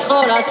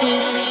 mejor así.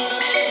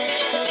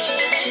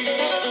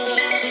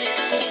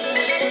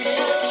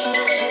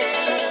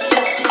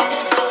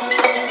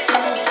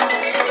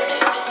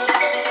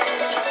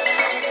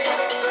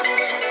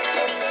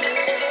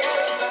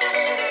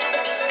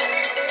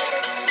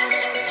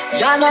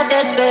 Ya no te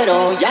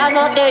espero, ya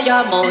no te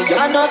llamo,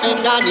 ya no te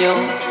engaño.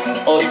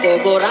 Hoy te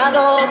he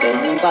borrado de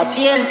mi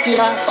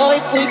paciencia, hoy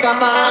fui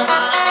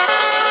capaz.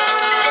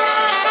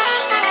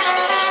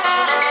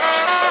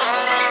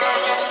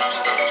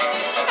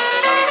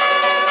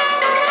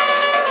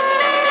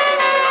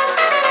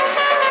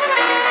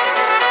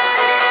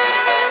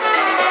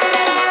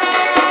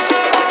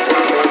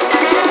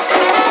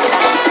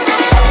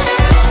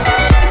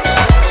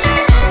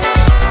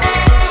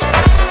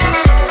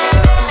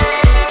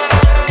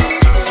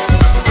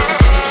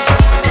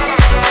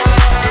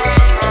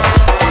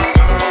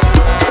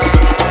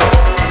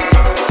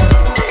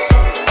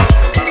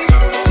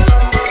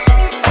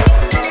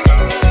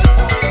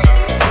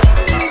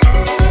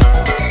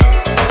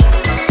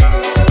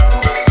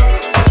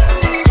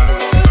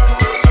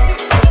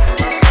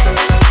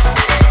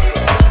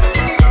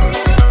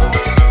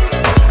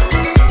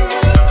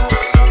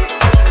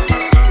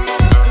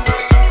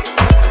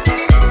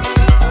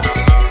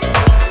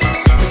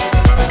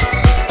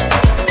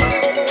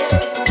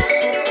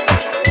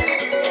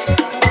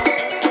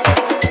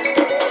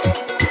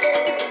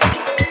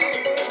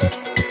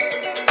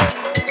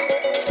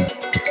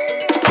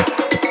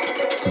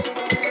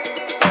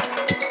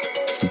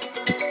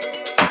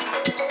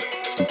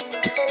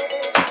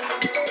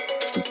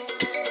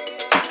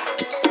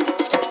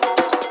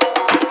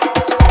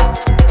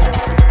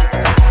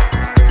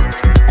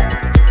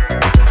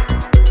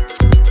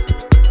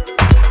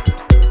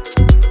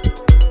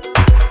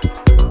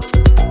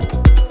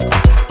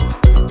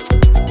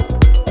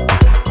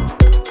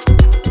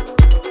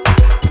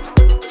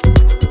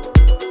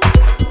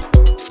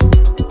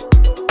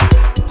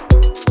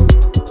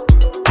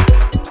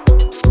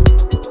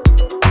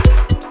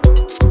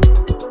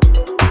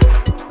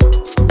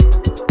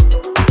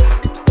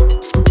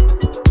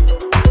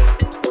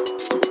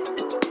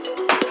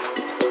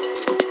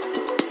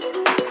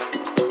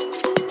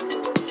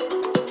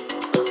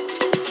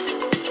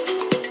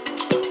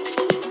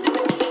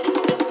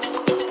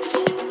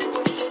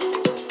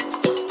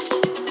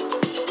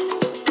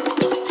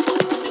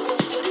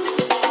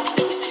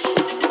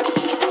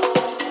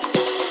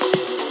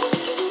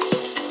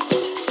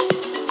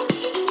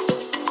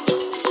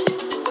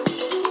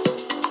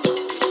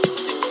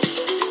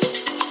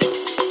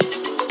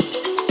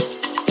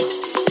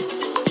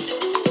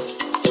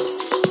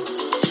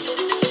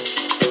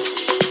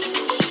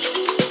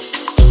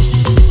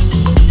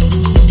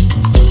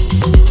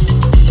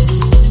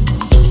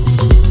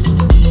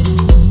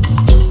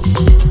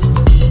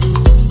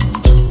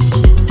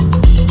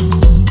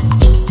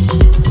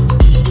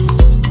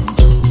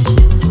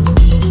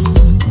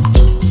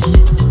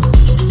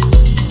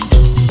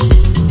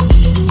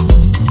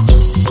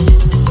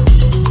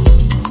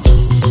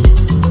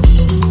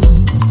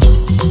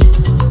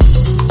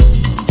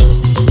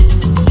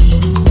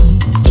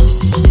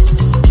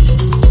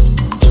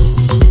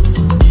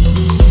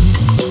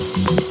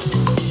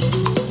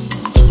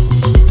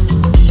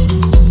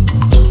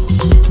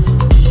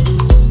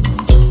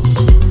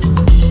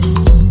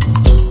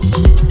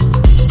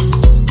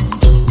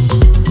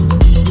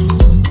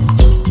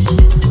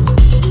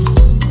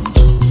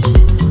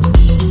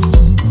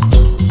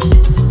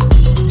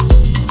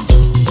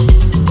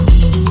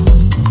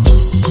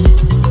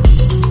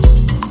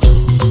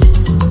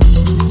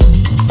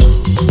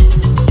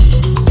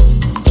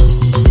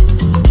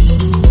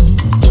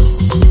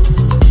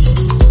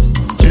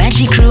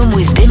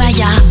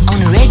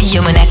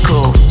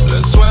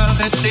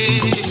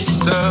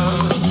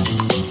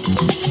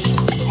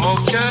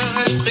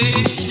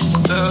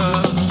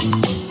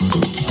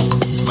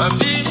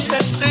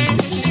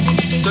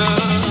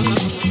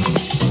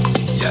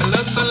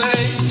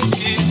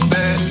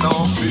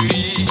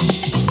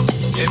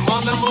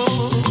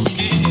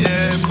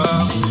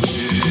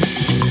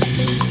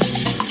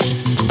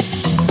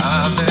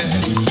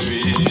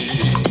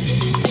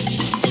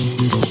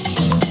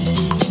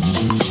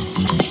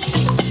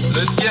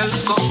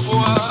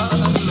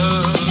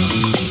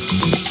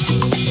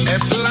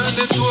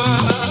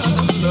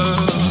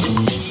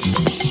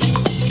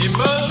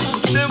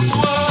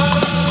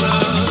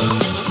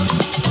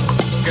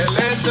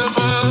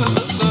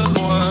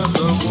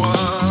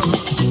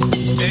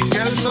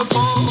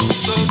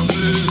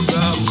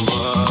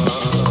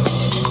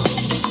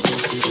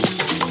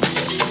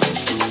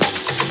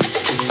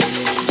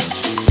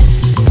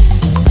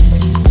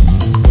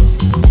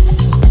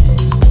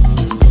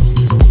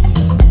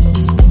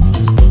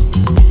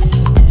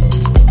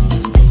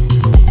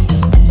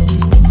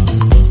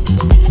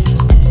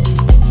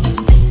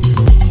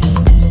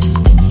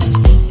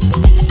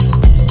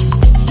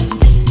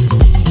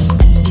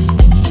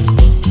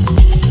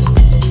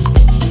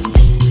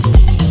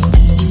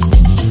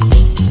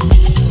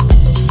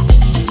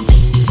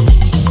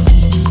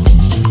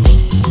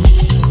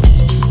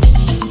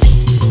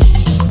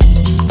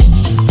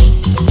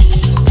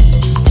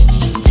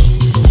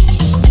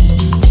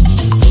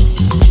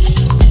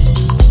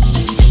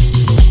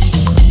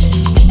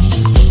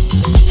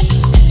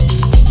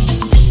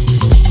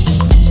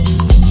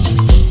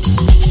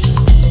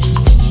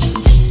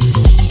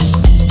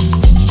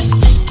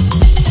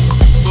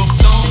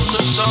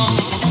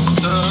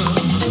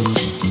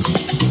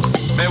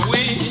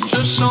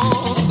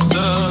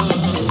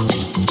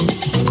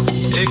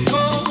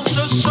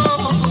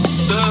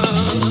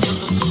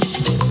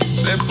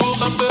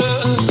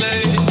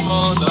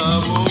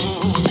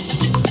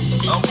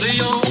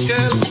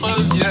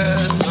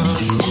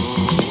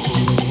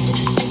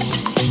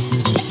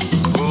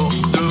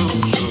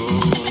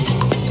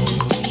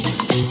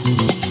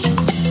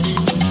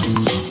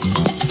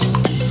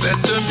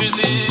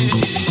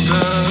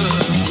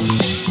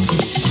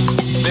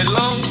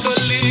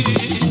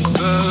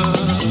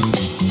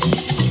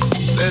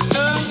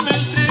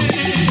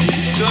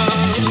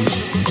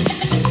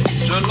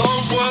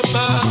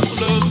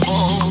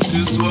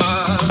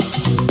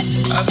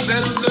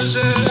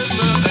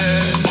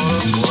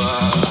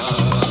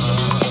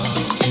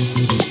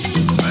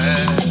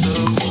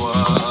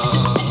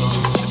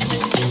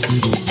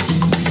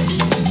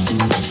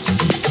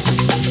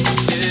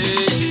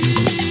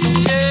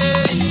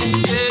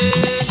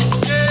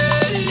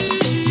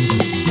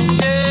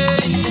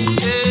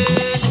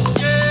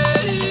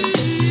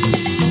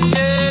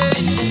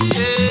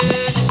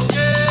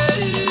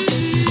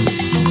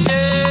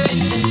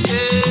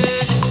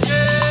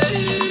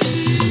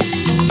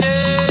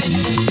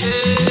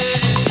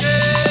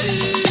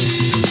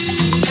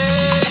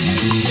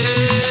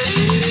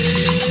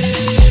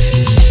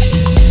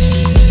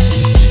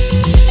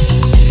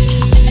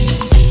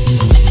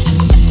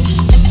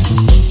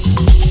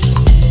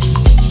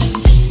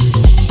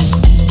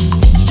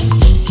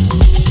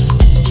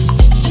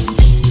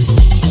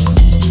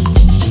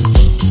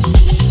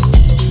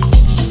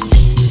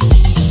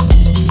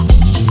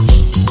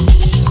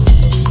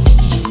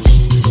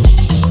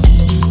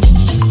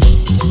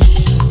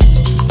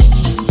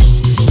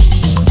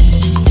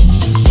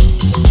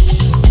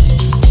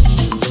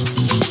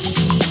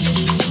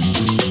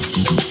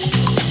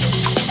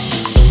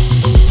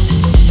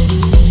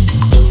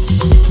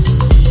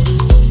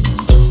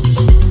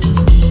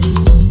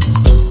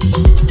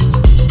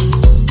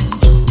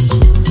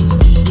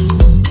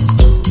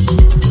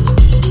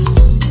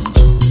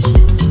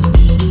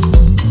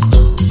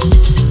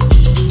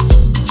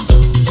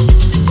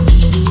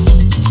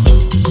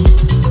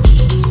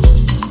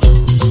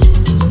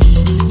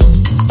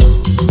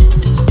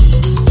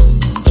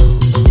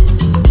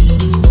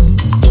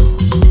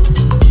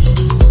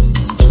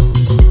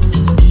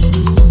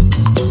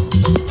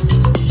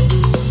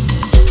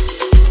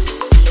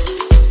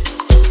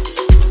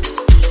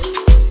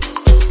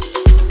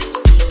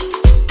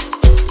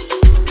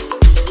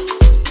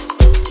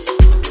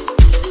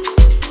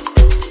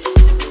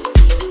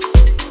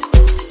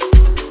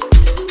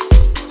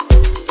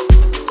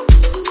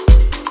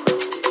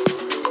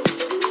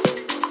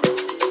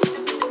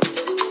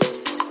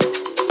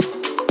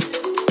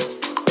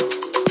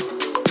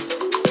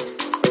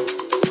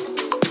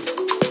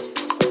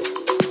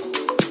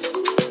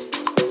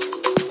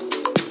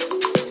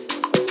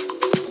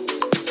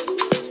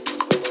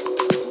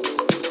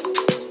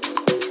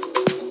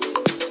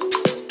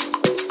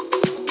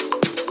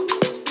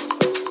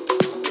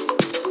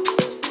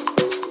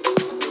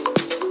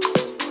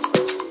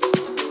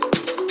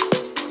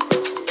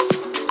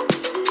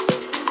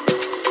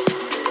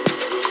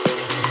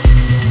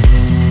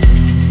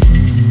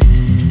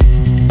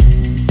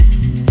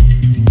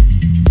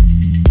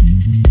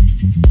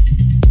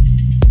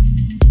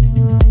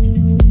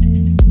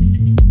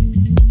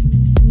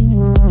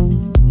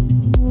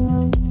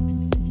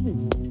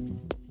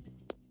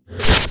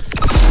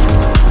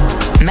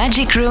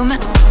 Magic Room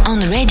on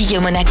Radio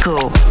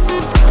Monaco.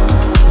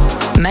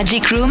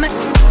 Magic Room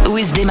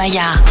with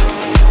Demaya.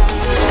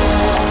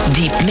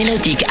 Deep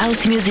melodic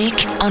house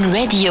music on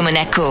Radio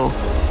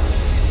Monaco.